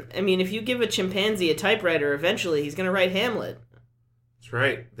 Listen, I mean, if you give a chimpanzee a typewriter, eventually he's going to write Hamlet. That's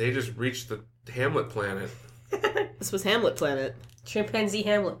right. They just reached the Hamlet planet. This was Hamlet Planet. Chimpanzee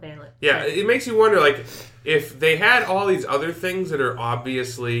Hamlet Hamlet. Yeah, it makes you wonder, like, if they had all these other things that are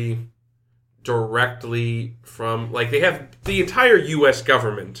obviously directly from, like, they have the entire U.S.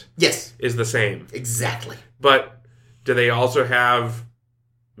 government Yes, is the same. exactly. But do they also have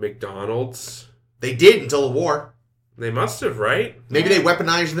McDonald's? They did until the war. They must have, right? Maybe they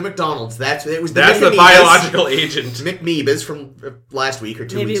weaponized the McDonald's. That's the That's the McMeebas. biological agent. McMeebas from last week or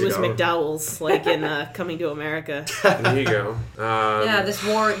 2 Maybe weeks it was ago. McDowell's, like in Coming to America. There you go. Yeah, this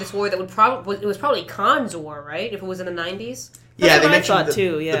war that would probably it was probably Khan's war, right? If it was in the 90s. Yeah, what they I mentioned thought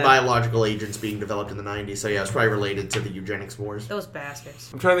too, yeah. the biological agents being developed in the 90s. So yeah, it's probably related to the eugenics wars. Those bastards.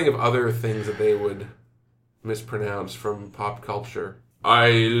 I'm trying to think of other things that they would mispronounce from pop culture.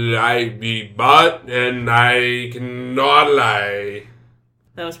 I like the butt and I cannot lie.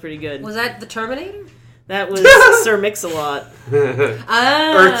 That was pretty good. Was that the Terminator? That was Sir Mix-a-Lot.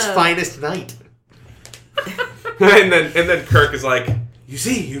 Earth's finest night. and then Kirk is like, you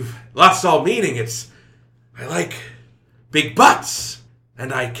see, you've lost all meaning. It's, I like big butts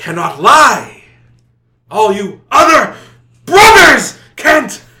and I cannot lie. All you other brothers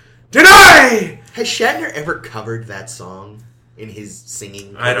can't deny. Has Shatner ever covered that song in his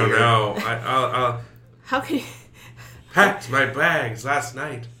singing I don't career? know. I'll How can you... packed my bags last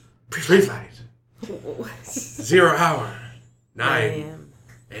night. Pre-flight. 0 hour. 9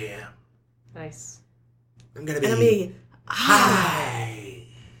 a.m. Nice. I'm gonna be And me high.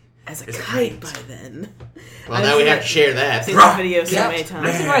 as a As a kite kite. by then. Well, now we have to share that. I've seen that video so Yep. many I'm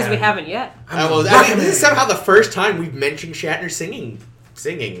times. surprised we haven't yet. Well, I mean, this is somehow the first time we've mentioned Shatner's singing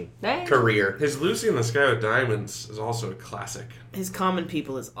Hey. career. His Lucy in the Sky with Diamonds is also a classic. His Common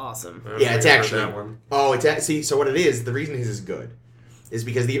People is awesome. I don't Yeah, think it's I've heard actually. that one. Oh, it's see. So what it is? The reason his is good is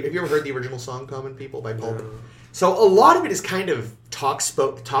because have you ever heard the original song "Common People" by Paul? No. So a lot of it is kind of talk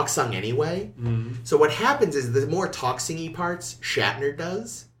sung anyway. So what happens is the more talk singy parts Shatner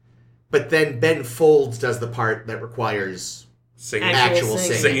does, but then Ben Folds does the part that requires, Singing, Actual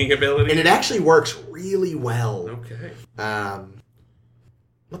singing. singing ability. and it actually works really well. Okay.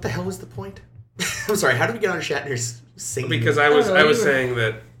 What the hell was the point? I'm sorry. How did we get on Shatner's singing? Because I was Oh, no, I was you were- saying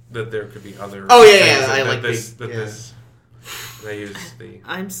that there could be other. Oh, yeah, things yeah, that- I that like this big- that yeah. this. They use the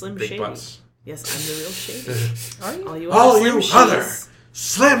I'm Slim big Shady. butts. Yes, I'm the real Shady. Are you? All you All other you Slim other Shadys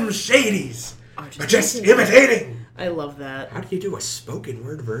Slim Shadys are are just imitating. imitating. I love that. How do you do a spoken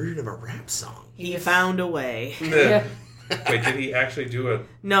word version of a rap song? He found a way. Yeah. Wait, did he actually do a?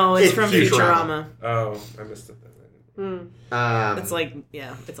 No, it's It's from Futurama. Futurama. Oh, I missed it. It's like,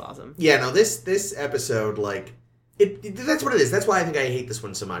 yeah, it's awesome. Yeah, no, this episode, like, that's what it is. That's why I think I hate this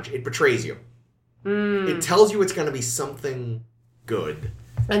one so much. It betrays you. It tells you it's going to be something good.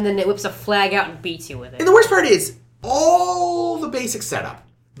 And then it whips a flag out and beats you with it. And the worst part is, all the basic setup.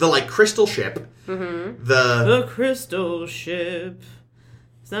 The, like, crystal ship. The The crystal ship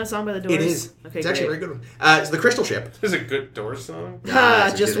that a song by the Doors? It is. Okay, It's actually a great. very good one. It's the Crystal Ship. There's a good Doors song. Ah,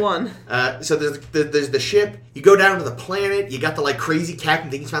 So just did it. one. So there's the ship. You go down to the planet. You got the like crazy captain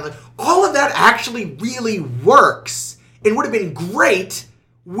things found. All of that actually really works and would have been great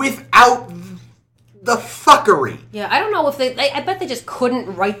without the fuckery. Yeah, I don't know if I bet they just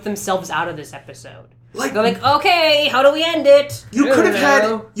couldn't write themselves out of this episode. Like They're like, okay, how do we end it? you I could don't have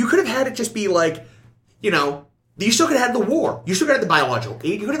know. had you could have had it just be like, you know, you still could have had the war. You still could have had the biological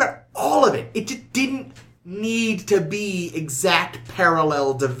aid. You could have had all of it. It just didn't need to be exact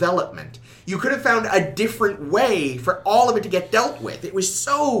parallel development. You could have found a different way for all of it to get dealt with. It was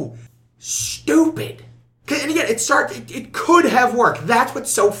so stupid. And again, it could have worked. That's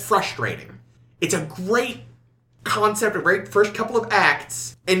what's so frustrating. It's a great concept, a great first couple of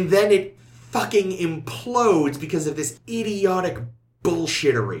acts, and then it fucking implodes because of this idiotic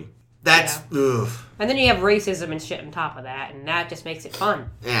bullshittery. That's, ugh. And then you have racism and shit on top of that, and that just makes it fun.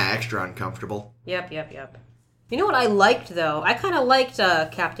 Yeah, extra uncomfortable. Yep. You know what I liked, though? I kind of liked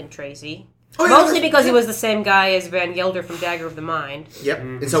Captain Tracy. Oh, yeah, Mostly that's- because he was the same guy as Van Gelder from Dagger of the Mind. Yep.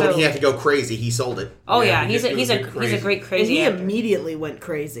 And so when he had to go crazy, he sold it. Oh Yeah, yeah, he he's was a crazy. great And crazy he actor. immediately went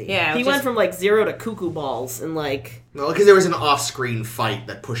crazy. Yeah, he just- went from like 0 to cuckoo balls and like. Well, because there was an off-screen fight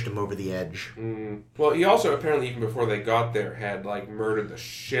that pushed him over the edge. Well, he also apparently even before they got there had like murdered the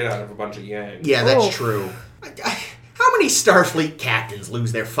shit out of a bunch of Yang. Yeah, that's Oh. true. How many Starfleet captains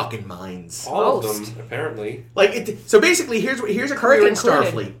lose their fucking minds? All of Most. them apparently. Like, so basically, here's a career in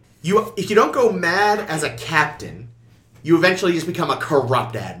included. Starfleet. If you don't go mad as a captain, you eventually just become a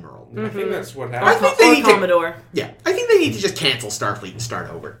corrupt admiral. I think that's what I happened. think they Or need to. Commodore. Yeah, I think they need to just cancel Starfleet and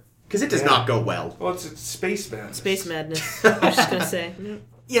start over because it does Yeah. not go well. Well, it's Space Madness. Space madness. I was just gonna say.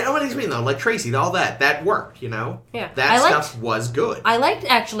 Yeah, what do you mean though? Like Tracy, all that worked. You know, Yeah. that I stuff was good. I liked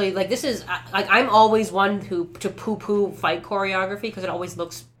actually like this is like I'm always one to poo-poo fight choreography because it always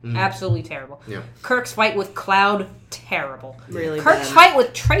looks absolutely terrible. Yeah. Kirk's fight with Cloud, terrible. Really Kirk's bad. fight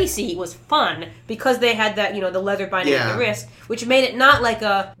with Tracy was fun because they had that, the leather binding Yeah. at the wrist, which made it not like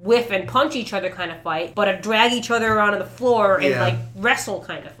a whiff and punch each other kind of fight, but a drag each other around on the floor and Yeah. like wrestle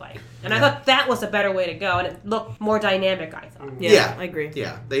kind of fight. And I thought that was a better way to go, and it looked more dynamic, I thought. Yeah, I agree.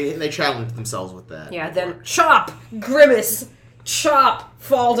 Yeah, they challenged themselves with that. Yeah, then chop, grimace, chop,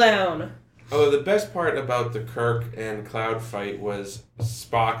 fall down. Although the best part about the Kirk and Cloud fight was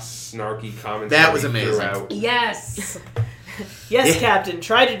Spock's snarky commentary. That was amazing. throughout. Yes. Yes, Yeah. Captain.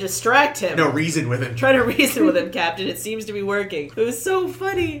 Try to distract him. No reason with him. Try to reason with him, Captain. It seems to be working. It was so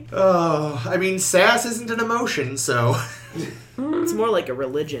funny. Oh, I mean, sass isn't an emotion, so It's more like a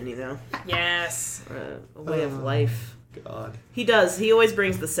religion, Yes. a way of life. God. He does. He always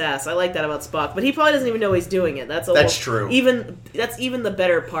brings the sass. I like that about Spock, but he probably doesn't even know he's doing it. That's true. That's even the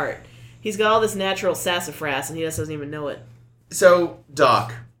better part. He's got all this natural sassafras, and he just doesn't even know it. So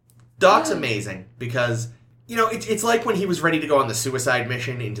Doc's amazing because it's like when he was ready to go on the suicide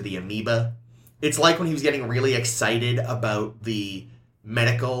mission into the amoeba. It's like when he was getting really excited about the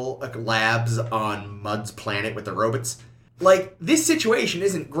medical labs on Mudd's planet with the robots. Like, this situation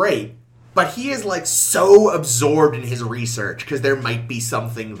isn't great, but he is like so absorbed in his research because there might be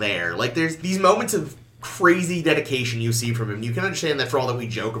something there. Like, there's these moments of crazy dedication you see from him. You can understand that for all that we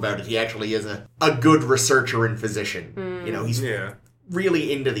joke about it, he actually is a good researcher and physician. He's Yeah.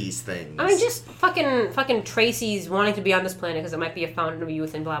 really into these things. I mean, just fucking Tracy's wanting to be on this planet because it might be a fountain of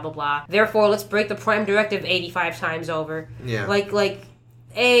youth and blah blah blah. Therefore, let's break the Prime Directive 85 times over. Yeah.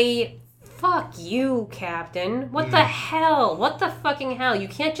 Fuck you, Captain. What the hell? What the fucking hell? You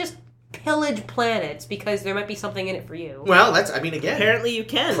can't just pillage planets because there might be something in it for you. Well, again, Apparently, you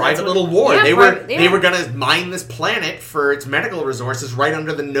can. private That's what- little war. Yeah, they yeah. were gonna mine this planet for its medical resources right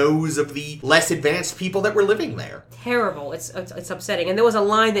under the nose of the less advanced people that were living there. Terrible. It's upsetting. And there was a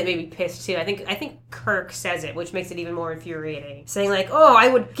line that made me pissed too. I think Kirk says it, which makes it even more infuriating. Saying like, "Oh, I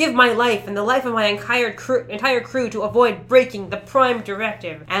would give my life and the life of my entire crew to avoid breaking the Prime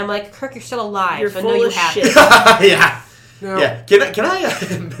Directive." And I'm like, Kirk, you're still alive. You're so full no, you of haven't. shit. Yeah. No. Yeah. Can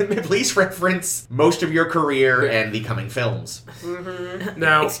I please reference most of your career and the coming films?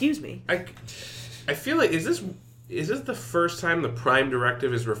 Now, Excuse me. I feel like is this the first time the Prime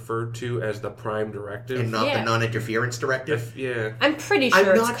Directive is referred to as the Prime Directive? And not Yeah. the non-interference directive? Yeah. I'm pretty sure I'm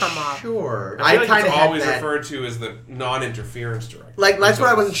it's not come up. sure. I feel like kinda it's had always that- referred to as the non-interference directive. Like, that's what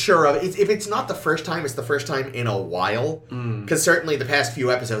I wasn't sure of. If it's not the first time, it's the first time in a while. Because certainly the past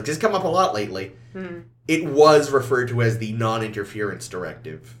few episodes, it's come up a lot lately. It was referred to as the non-interference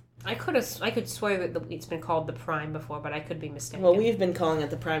directive. I could swear that it's been called the Prime before, but I could be mistaken. Well, we've been calling it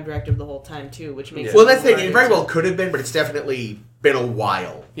the Prime Directive the whole time too, which makes Yeah. it Well, that's the thing. harder It very to- well could have been, but it's definitely been a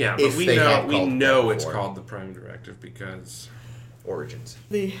while. Yeah, if but we they know had we called it know that it's before. called the Prime Directive because origins.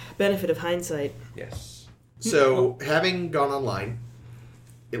 The benefit of hindsight. Yes. So, having gone online,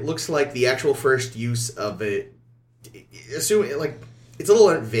 it looks like the actual first use of it, assume like it's a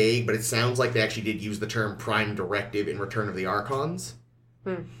little vague, but it sounds like they actually did use the term Prime Directive in Return of the Archons.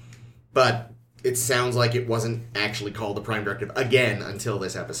 But it sounds like it wasn't actually called the Prime Directive again until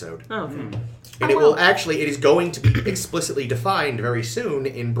this episode. Oh, okay. And it is going to be explicitly defined very soon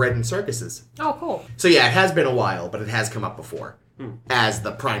in Bread and Circuses. Oh, cool. So yeah, it has been a while, but it has come up before as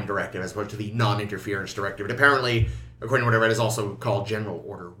the Prime Directive as opposed to the Non-Interference Directive. And apparently, according to what I read, is also called General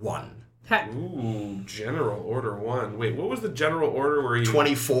Order 1. Ooh, General Order 1. Wait, what was the General Order where you...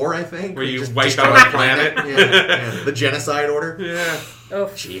 24, I think? Where you Just wipe destroy out a the planet? Yeah. The Genocide Order? Yeah.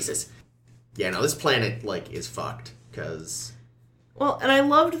 Oh, Jesus. Yeah, no, this planet, is fucked. Because... Well, and I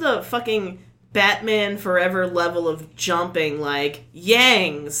loved the fucking Batman Forever level of jumping,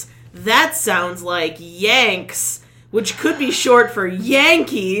 Yangs. That sounds like Yanks, which could be short for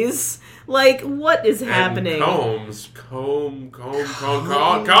Yankees. What is happening? And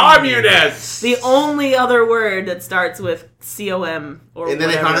communists! The only other word that starts with C-O-M or And then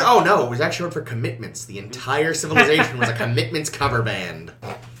whatever. they found out, oh no, it was actually short for commitments. The entire civilization was a commitments cover band.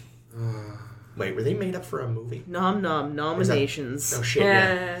 Wait, were they made up for a movie? Nom nom nominations. No shit,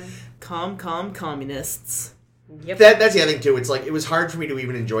 yeah. Communists. Yep. That's the other thing, too. It's it was hard for me to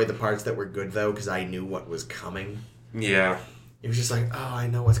even enjoy the parts that were good, though, because I knew what was coming. Yeah. It was just oh, I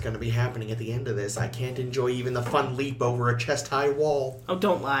know what's going to be happening at the end of this. I can't enjoy even the fun leap over a chest-high wall. Oh,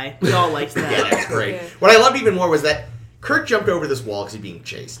 don't lie. We all liked that. Yeah, that's great. Yeah. What I loved even more was that Kirk jumped over this wall because he's being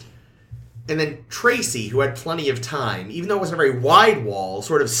chased. And then Tracy, who had plenty of time, even though it wasn't a very wide wall,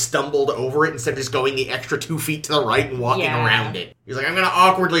 sort of stumbled over it instead of just going the extra 2 feet to the right and walking around it. He was I'm going to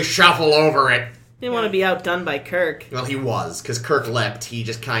awkwardly shuffle over it. Didn't want to be outdone by Kirk. Well, he was, because Kirk leapt. He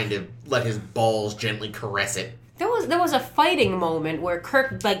just kind of let his balls gently caress it. There was a fighting moment where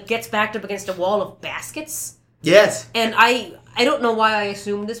Kirk gets backed up against a wall of baskets, Yes. and I don't know why I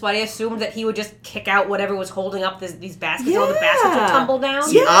assumed this, but I assumed that he would just kick out whatever was holding up these baskets, and all the baskets would tumble down.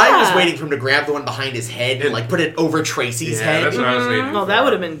 See, Yeah. I was waiting for him to grab the one behind his head and put it over Tracy's Yeah, head. that's what I was waiting Oh, that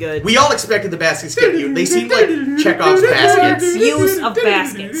would have been good. We all expected the baskets to get used. They seemed like Chekhov's baskets. Use of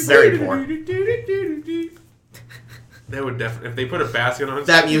baskets. Very poor. That would definitely... If they put a basket on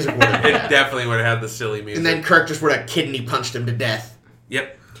That music would have it been. definitely would have had the silly music. And then Kirk just would have kidney punched him to death.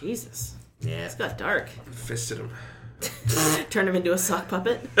 Yep. Jesus. Yeah. It's got dark. Fisted him. Turned him into a sock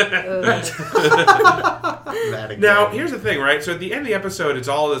puppet. That again. Now, here's the thing, right? So at the end of the episode, it's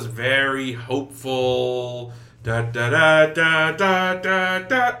all this very hopeful,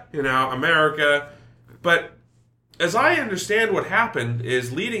 America. But as I understand what happened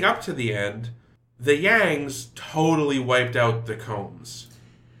is leading up to the end, the Yangs totally wiped out the Combs.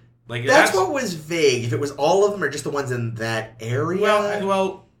 That's what was vague. If it was all of them or just the ones in that area.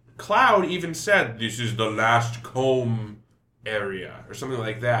 Well, Cloud even said this is the last comb area or something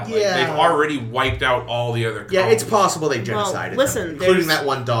like that. Yeah. They've already wiped out all the other combs. Yeah, it's possible they genocided listen, them, including there's- that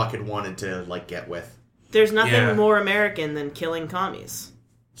one Doc had wanted to get with. There's nothing Yeah. more American than killing commies.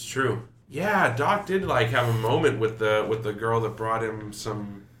 It's true. Yeah, Doc did have a moment with the girl that brought him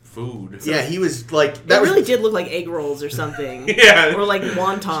some food. Yeah, he was It really did look like egg rolls or something. Yeah. Or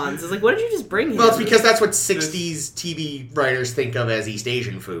wontons. It's what did you just bring him? Well, it's because that's what 60s TV writers think of as East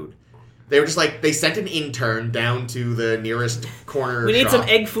Asian food. They were just they sent an intern down to the nearest corner we need shop. some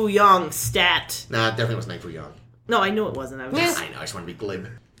egg foo young stat. Nah, it definitely wasn't Egg Foo Young. No, I knew it wasn't. I was just... I know, I just want to be glib.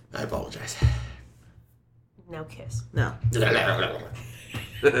 I apologize. Now kiss. No.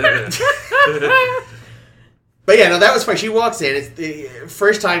 But yeah, no, that was fine. She walks in. It's the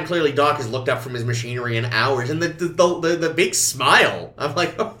first time clearly Doc has looked up from his machinery in hours, and the big smile. I'm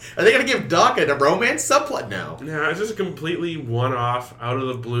like, oh, are they going to give Doc a romance subplot now? No, it's just a completely one-off, out of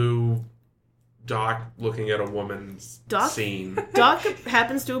the blue Doc looking at a woman's Doc? scene. Doc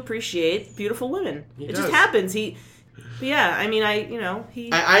happens to appreciate beautiful women. He it does. just happens. He I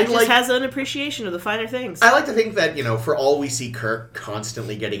just has an appreciation of the finer things. I like to think that, for all we see Kirk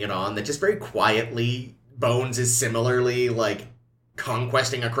constantly getting it on, that just very quietly, Bones is similarly,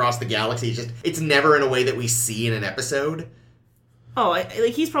 conquesting across the galaxy. It's never in a way that we see in an episode. Oh,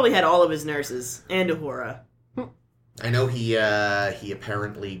 he's probably had all of his nurses and Uhura. I know he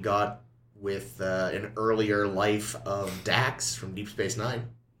apparently got with an earlier life of Dax from Deep Space Nine.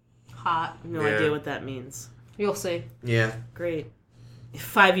 Hot. No Yeah. idea what that means. You'll see. Yeah. Great.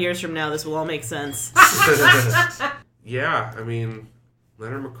 5 years from now, this will all make sense. Yeah, I mean,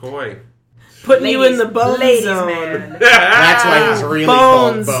 Leonard McCoy. Putting you in the bone ladies zone. man. That's why he's really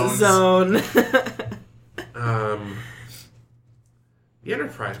Bones called Bones. zone. The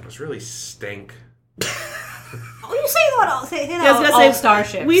Enterprise must really stink. Oh, you say that Yeah, I was all gonna say,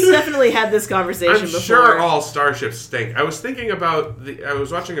 starships. We've definitely had this conversation I'm before. sure all starships stink. I was thinking about I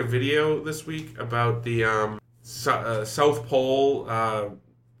was watching a video this week about the South Pole.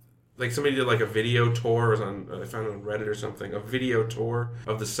 Like somebody did like a video tour. It was I found it on Reddit or something. A video tour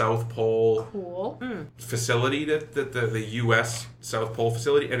of the South Pole Cool. facility, that the U.S. South Pole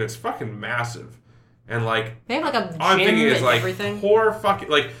facility, and it's fucking massive. And like They have like a all I'm gym thinking is and like everything. poor fucking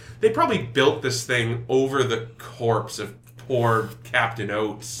like they probably built this thing over the corpse of poor Captain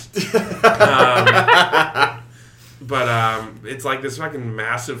Oates. But it's like this fucking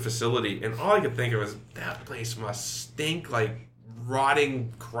massive facility, and all I could think of is that place must stink like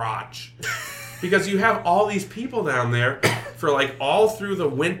rotting crotch. Because you have all these people down there for like all through the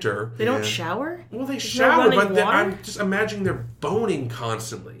winter. They don't shower? Well, they no shower, running but water? I'm just imagining they're boning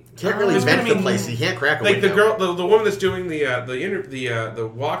constantly. Can't really That's what vent I the mean. place. You can't crack a Like the window. girl, the woman that's doing the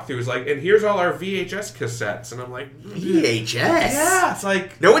walkthrough is like, and here's all our VHS cassettes, and I'm like, VHS. yeah, it's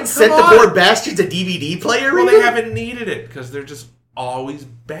like No one sent the on. poor bastards a DVD player. Well, either? they haven't needed it because they're just always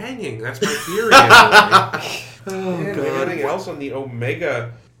banging. That's my theory. Anyway. Anything else on the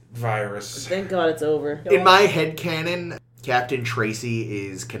Omega virus? Thank God it's over. In my headcanon, Captain Tracy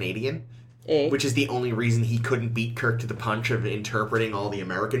is Canadian, A. which is the only reason he couldn't beat Kirk to the punch of interpreting all the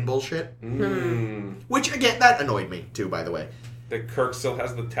American bullshit. Which, again, that annoyed me, too, by the way. That Kirk still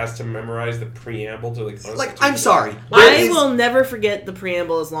has the test to memorize the preamble to the Constitution. Like, I'm sorry. I There is- will never forget the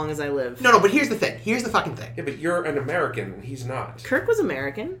preamble as long as I live. No, but here's the thing. Here's the fucking thing. Yeah, but you're an American and he's not. Kirk was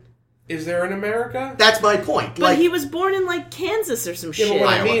American, Is there an America? That's my point. but Like, he was born in like Kansas or some Yeah, shit. but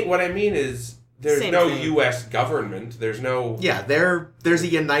Iowa. what I mean is there's Same no thing. U.S. government. There's no. yeah, there's a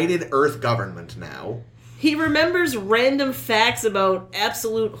united Earth government now. He remembers random facts about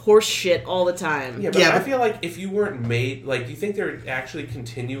absolute horse shit all the time. Yeah, but Yeah, I but- feel like if you weren't made, like, do you think they're actually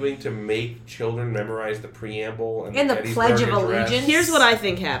continuing to make children memorize the preamble and the Gettysburg Pledge of Address? Allegiance? Here's what I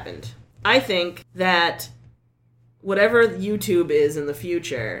think happened. I think that whatever YouTube is in the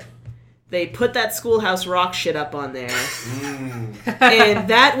future, they put that Schoolhouse Rock shit up on there, and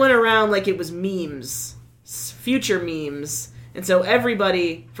that went around like it was memes, future memes, and so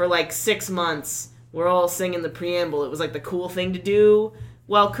everybody for like 6 months were all singing the preamble. It was like the cool thing to do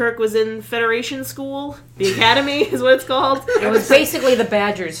while Kirk was in Federation School. The Academy is what it's called. It was basically the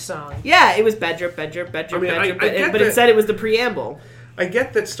Badgers song. Yeah, it was Badger, Badger, Badger, I mean, Badger, I get but that- instead it was the preamble. I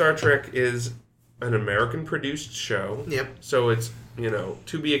get that Star Trek is an American-produced show. Yep. So it's,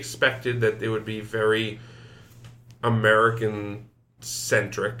 to be expected that it would be very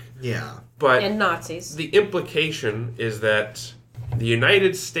American-centric. Yeah. But And Nazis. the implication is that the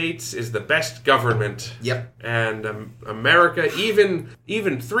United States is the best government. Yep. And America, even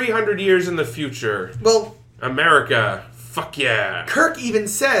 300 years in the future, Well, America, fuck yeah. Kirk even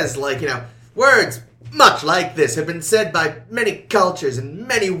says, like, words much like this have been said by many cultures and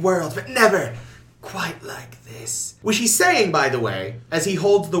many worlds, but never quite like this. Which he's saying, by the way, as he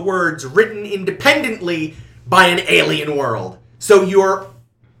holds the words written independently by an alien world. So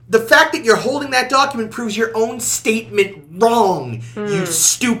the fact that you're holding that document proves your own statement wrong, you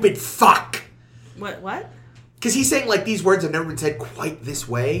stupid fuck. What? Because he's saying, like, these words have never been said quite this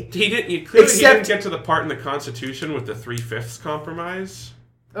way. He clearly Except- didn't get to the part in the Constitution with the 3/5 compromise.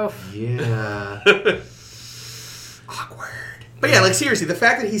 Oh, Yeah. Awkward. But yeah, like, seriously, the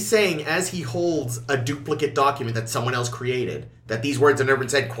fact that he's saying, as he holds a duplicate document that someone else created, that these words have never been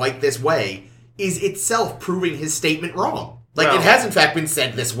said quite this way, is itself proving his statement wrong. Like, Well- it has, in fact, been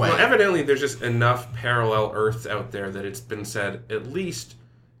said this way. Well, evidently there's just enough parallel Earths out there that it's been said at least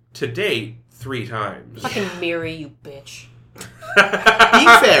to date 3 times. fucking Miri, you bitch. Being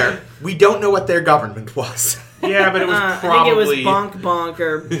fair, we don't know what their government was. Yeah, but it was I probably... think it was bonk bonk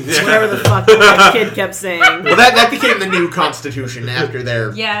or whatever the fuck that kid kept saying. Well, that became the new constitution after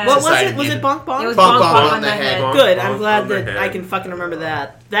their... Yeah. What was decided it? Was you- it bonk bonk? It was Bonk, bonk, bonk bonk on on the the head. head. Bonk, Good. bonk I'm glad on the that head. I can fucking remember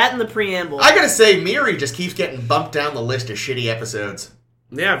that. That and the preamble. I gotta say, Miri just keeps getting bumped down the list of shitty episodes.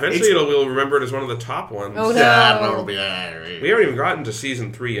 Yeah, eventually we'll remember it as one of the top ones. Oh, no. Yeah, I don't know, it'll be... We haven't even gotten to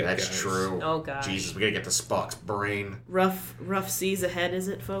season 3 yet, That's guys. true. Oh, gosh. Jesus, we gotta get to Spock's brain. Rough seas ahead, is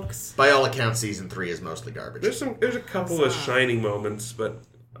it, folks? By all accounts, season 3 is mostly garbage. There's a couple of shining moments, but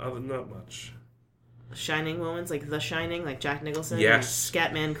not much. Shining moments like The Shining, like Jack Nicholson. Yes.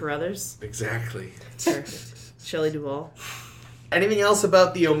 And Scatman Carruthers. Exactly. Perfect. Shelley Duvall. Anything else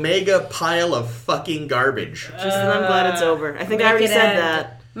about the Omega pile of fucking garbage? Just I'm glad it's over. I think I make already it said end.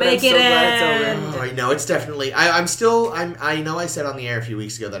 that. but Make I'm so it glad it's end. over. Oh, I know, it's definitely... I know I said on the air a few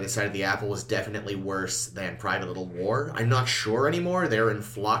weeks ago that I decided the Apple was definitely worse than Private Little War. I'm not sure anymore. They're in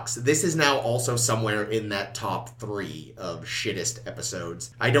flux. This is now also somewhere in that top 3 of shittest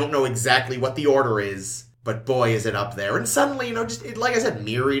episodes. I don't know exactly what the order is, But boy, is it up there. And suddenly, like I said,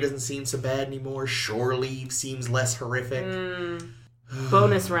 Miri doesn't seem so bad anymore. Shore Leave seems less horrific.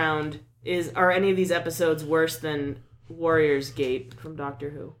 Bonus round. Are any of these episodes worse than Warrior's Gate from Doctor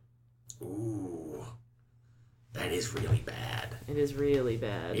Who? Ooh. That is really bad. It is really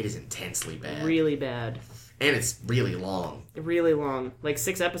bad. It is intensely bad. Really bad. And it's really long. Really long. Like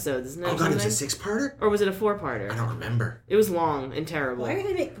 6 episodes, isn't it? Oh god, it was a 6-parter? Or was it a I 4-parter? don't remember. It was long and terrible. Why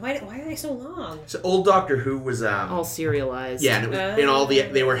are they so long? So old Doctor Who was All serialized. yeah, and it was, in all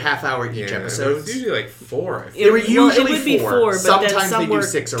they were half-hour each Yeah, episodes. It's usually like 4. I think. They were usually it would be 4. 4, but Sometimes then some they do were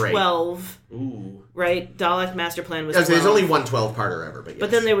 6 or 8. 12, Ooh. right? Dalek Master Plan was There's 12. only one 12-parter ever, but yes. But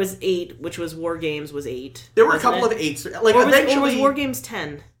then there was 8, which was War Games was 8. There were a wasn't couple it? of 8s. Like, Or was eventually... War Games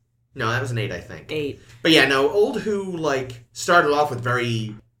 10? No, that was an 8, I think. 8. But yeah, no, Old Who, like, started off with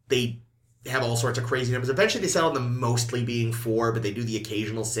they have all sorts of crazy numbers. Eventually they settled on them mostly being 4, but they do the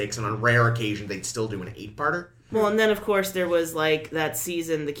occasional 6, and on rare occasion they'd still do an 8-parter. Well, and then, of course, there was, like, that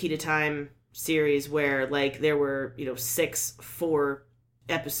season, the Key to Time series, where, like, there were, 6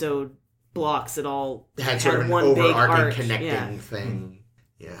 4-episode blocks that all They had sort of an one big overarching arc. connecting Yeah. thing.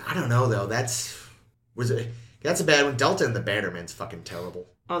 Yeah, I don't know, though. That's a bad one. Delta and the Bannerman's fucking terrible.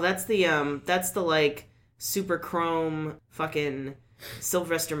 Oh, that's the like Super Chrome fucking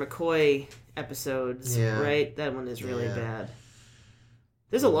Sylvester McCoy episodes, Yeah. right? That one is really Yeah. bad.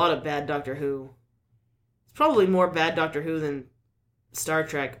 There's a lot of bad Doctor Who. It's probably more bad Doctor Who than Star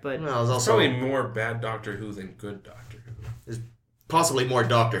Trek, but Well, there's It's also probably more bad Doctor Who than good Doctor Who. possibly more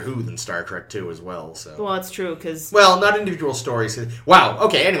Doctor Who than Star Trek 2 as well, so... well, it's true because Well, not individual stories. Wow,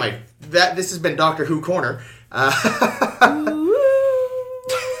 okay, anyway. This has been Doctor Who Corner.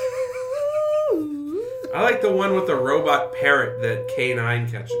 I like the one with the robot parrot that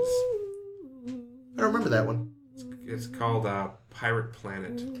K9 catches. I don't remember that one. It's called Pirate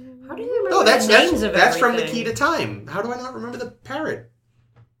Planet. How do you remember Oh, that's the names of that's from the everything? Key to Time. How do I not remember the parrot?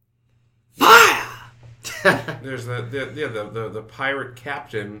 fire. There's the pirate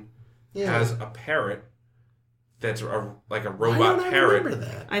captain Yeah. has a parrot that's like a Why robot don't I parrot, remember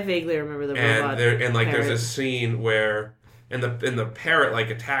that? I vaguely remember the robot. and like parrot. there's a scene where and the parrot like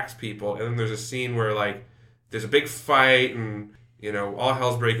attacks people, and then there's a scene where like there's a big fight and all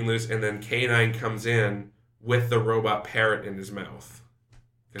hell's breaking loose, and then K9 comes in with the robot parrot in his mouth.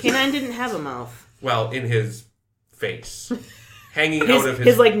 K9 didn't have a mouth. Well, in his face, hanging His, out of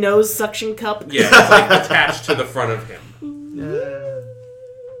his like nose suction cup. yeah, it's like attached to the front of him.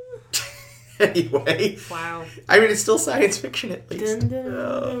 Anyway, Wow. I mean, it's still science fiction at least. Dun, dun,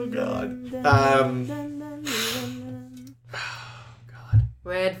 Oh, dun, God. dun, Um, dun, dun, dun, dun.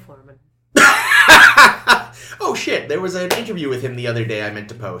 Red Foreman. Oh, shit. There was an interview with him the other day I meant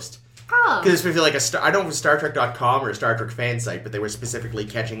to post. Oh. Because it's like I don't know if it's StarTrek.com or a Star Trek fan site, but they were specifically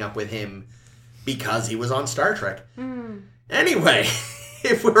catching up with him because he was on Star Trek. Anyway,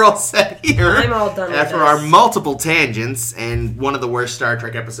 if we're all set here, I'm all done with after this. our multiple tangents and one of the worst Star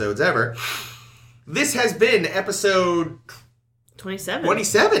Trek episodes ever, this has been episode 27.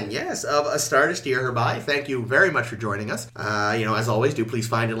 27, yes, of A Star to Steer Her By. Thank you very much for joining us. As always, do please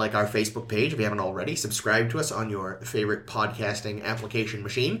find and like our Facebook page if you haven't already. Subscribe to us on your favorite podcasting application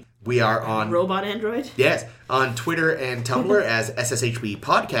machine. We are on Robot Android. Yes, on Twitter and Tumblr as SSHB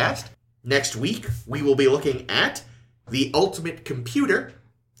Podcast. Next week, we will be looking at The Ultimate Computer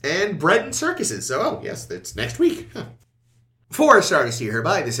and Bread and Circuses. So, yes, that's next week. Huh. For A Star to Steer Her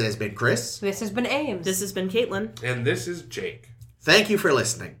By, this has been Chris. This has been Ames. This has been Caitlin. And this is Jake. Thank you for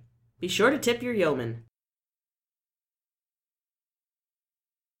listening. Be sure to tip your yeoman.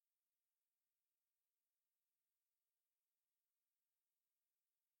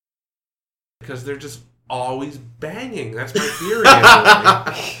 Because they're just always banging. That's my theory.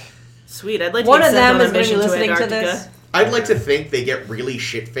 Emily. Sweet. I'd like to One get of sent them on a is going to mission be listening to Antarctica. this. I'd like to think they get really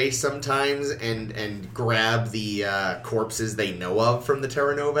shit-faced sometimes and grab the corpses they know of from the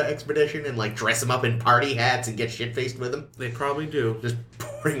Terra Nova expedition and like dress them up in party hats and get shit-faced with them. They probably do. Just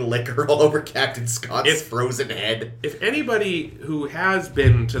pouring liquor all over Captain Scott's If- frozen head. If anybody who has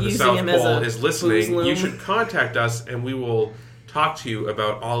been to the Using South him as Pole a is booze listening, loom. you should contact us and we will talk to you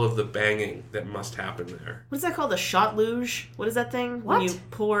about all of the banging that must happen there. What is that called? A shot luge? What is that thing? When What? you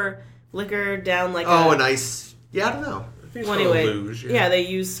pour liquor down like Oh, a... a nice... Yeah, I don't know. I think it's Well, called anyway, a luge. yeah, they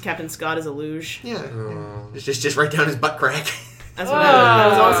use Captain Scott as a luge. Yeah. It's just right down his butt crack. That's what I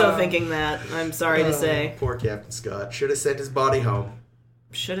was also thinking that. I'm sorry to say. Poor Captain Scott. Should have sent his body home.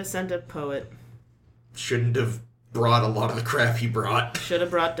 Should have sent a poet. Shouldn't have brought a lot of the crap he brought. Should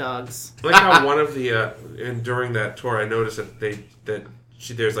have brought dogs. I like how one of the and during that tour, I noticed that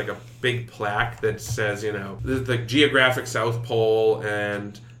there's like a big plaque that says the geographic South Pole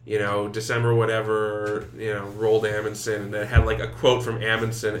and December whatever, rolled Amundsen, and then it had like a quote from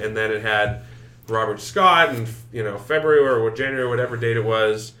Amundsen, and then it had Robert Scott, and February or January, whatever date it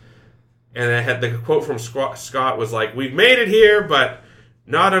was, and it had the quote from Scott was like, "We've made it here, but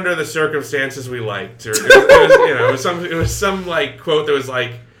not under the circumstances we liked," or it was some like quote that was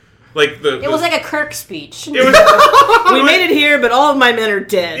like It was like a Kirk speech. It was. We made it here, but all of my men are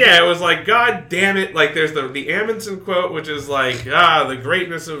dead. Yeah, it was like, God damn it! Like, there's the Amundsen quote, which is like, the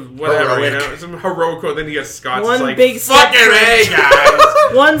greatness of whatever, Heroic. some heroic quote. Then you get Scott's One like, big step fucking for- A,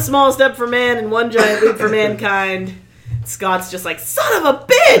 guys. One small step for man and one giant leap for mankind. Scott's just like, son of a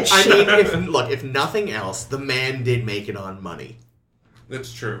bitch! I mean, if nothing else, the man did make it on money.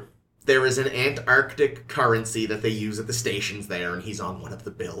 That's true. There is an Antarctic currency that they use at the stations there, and he's on one of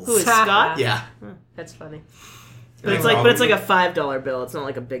the bills. Who is Scott? Yeah. That's funny. But it's like a $5 bill. It's not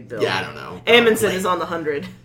like a big bill. Yeah, I don't know. Amundsen Probably. is on the 100.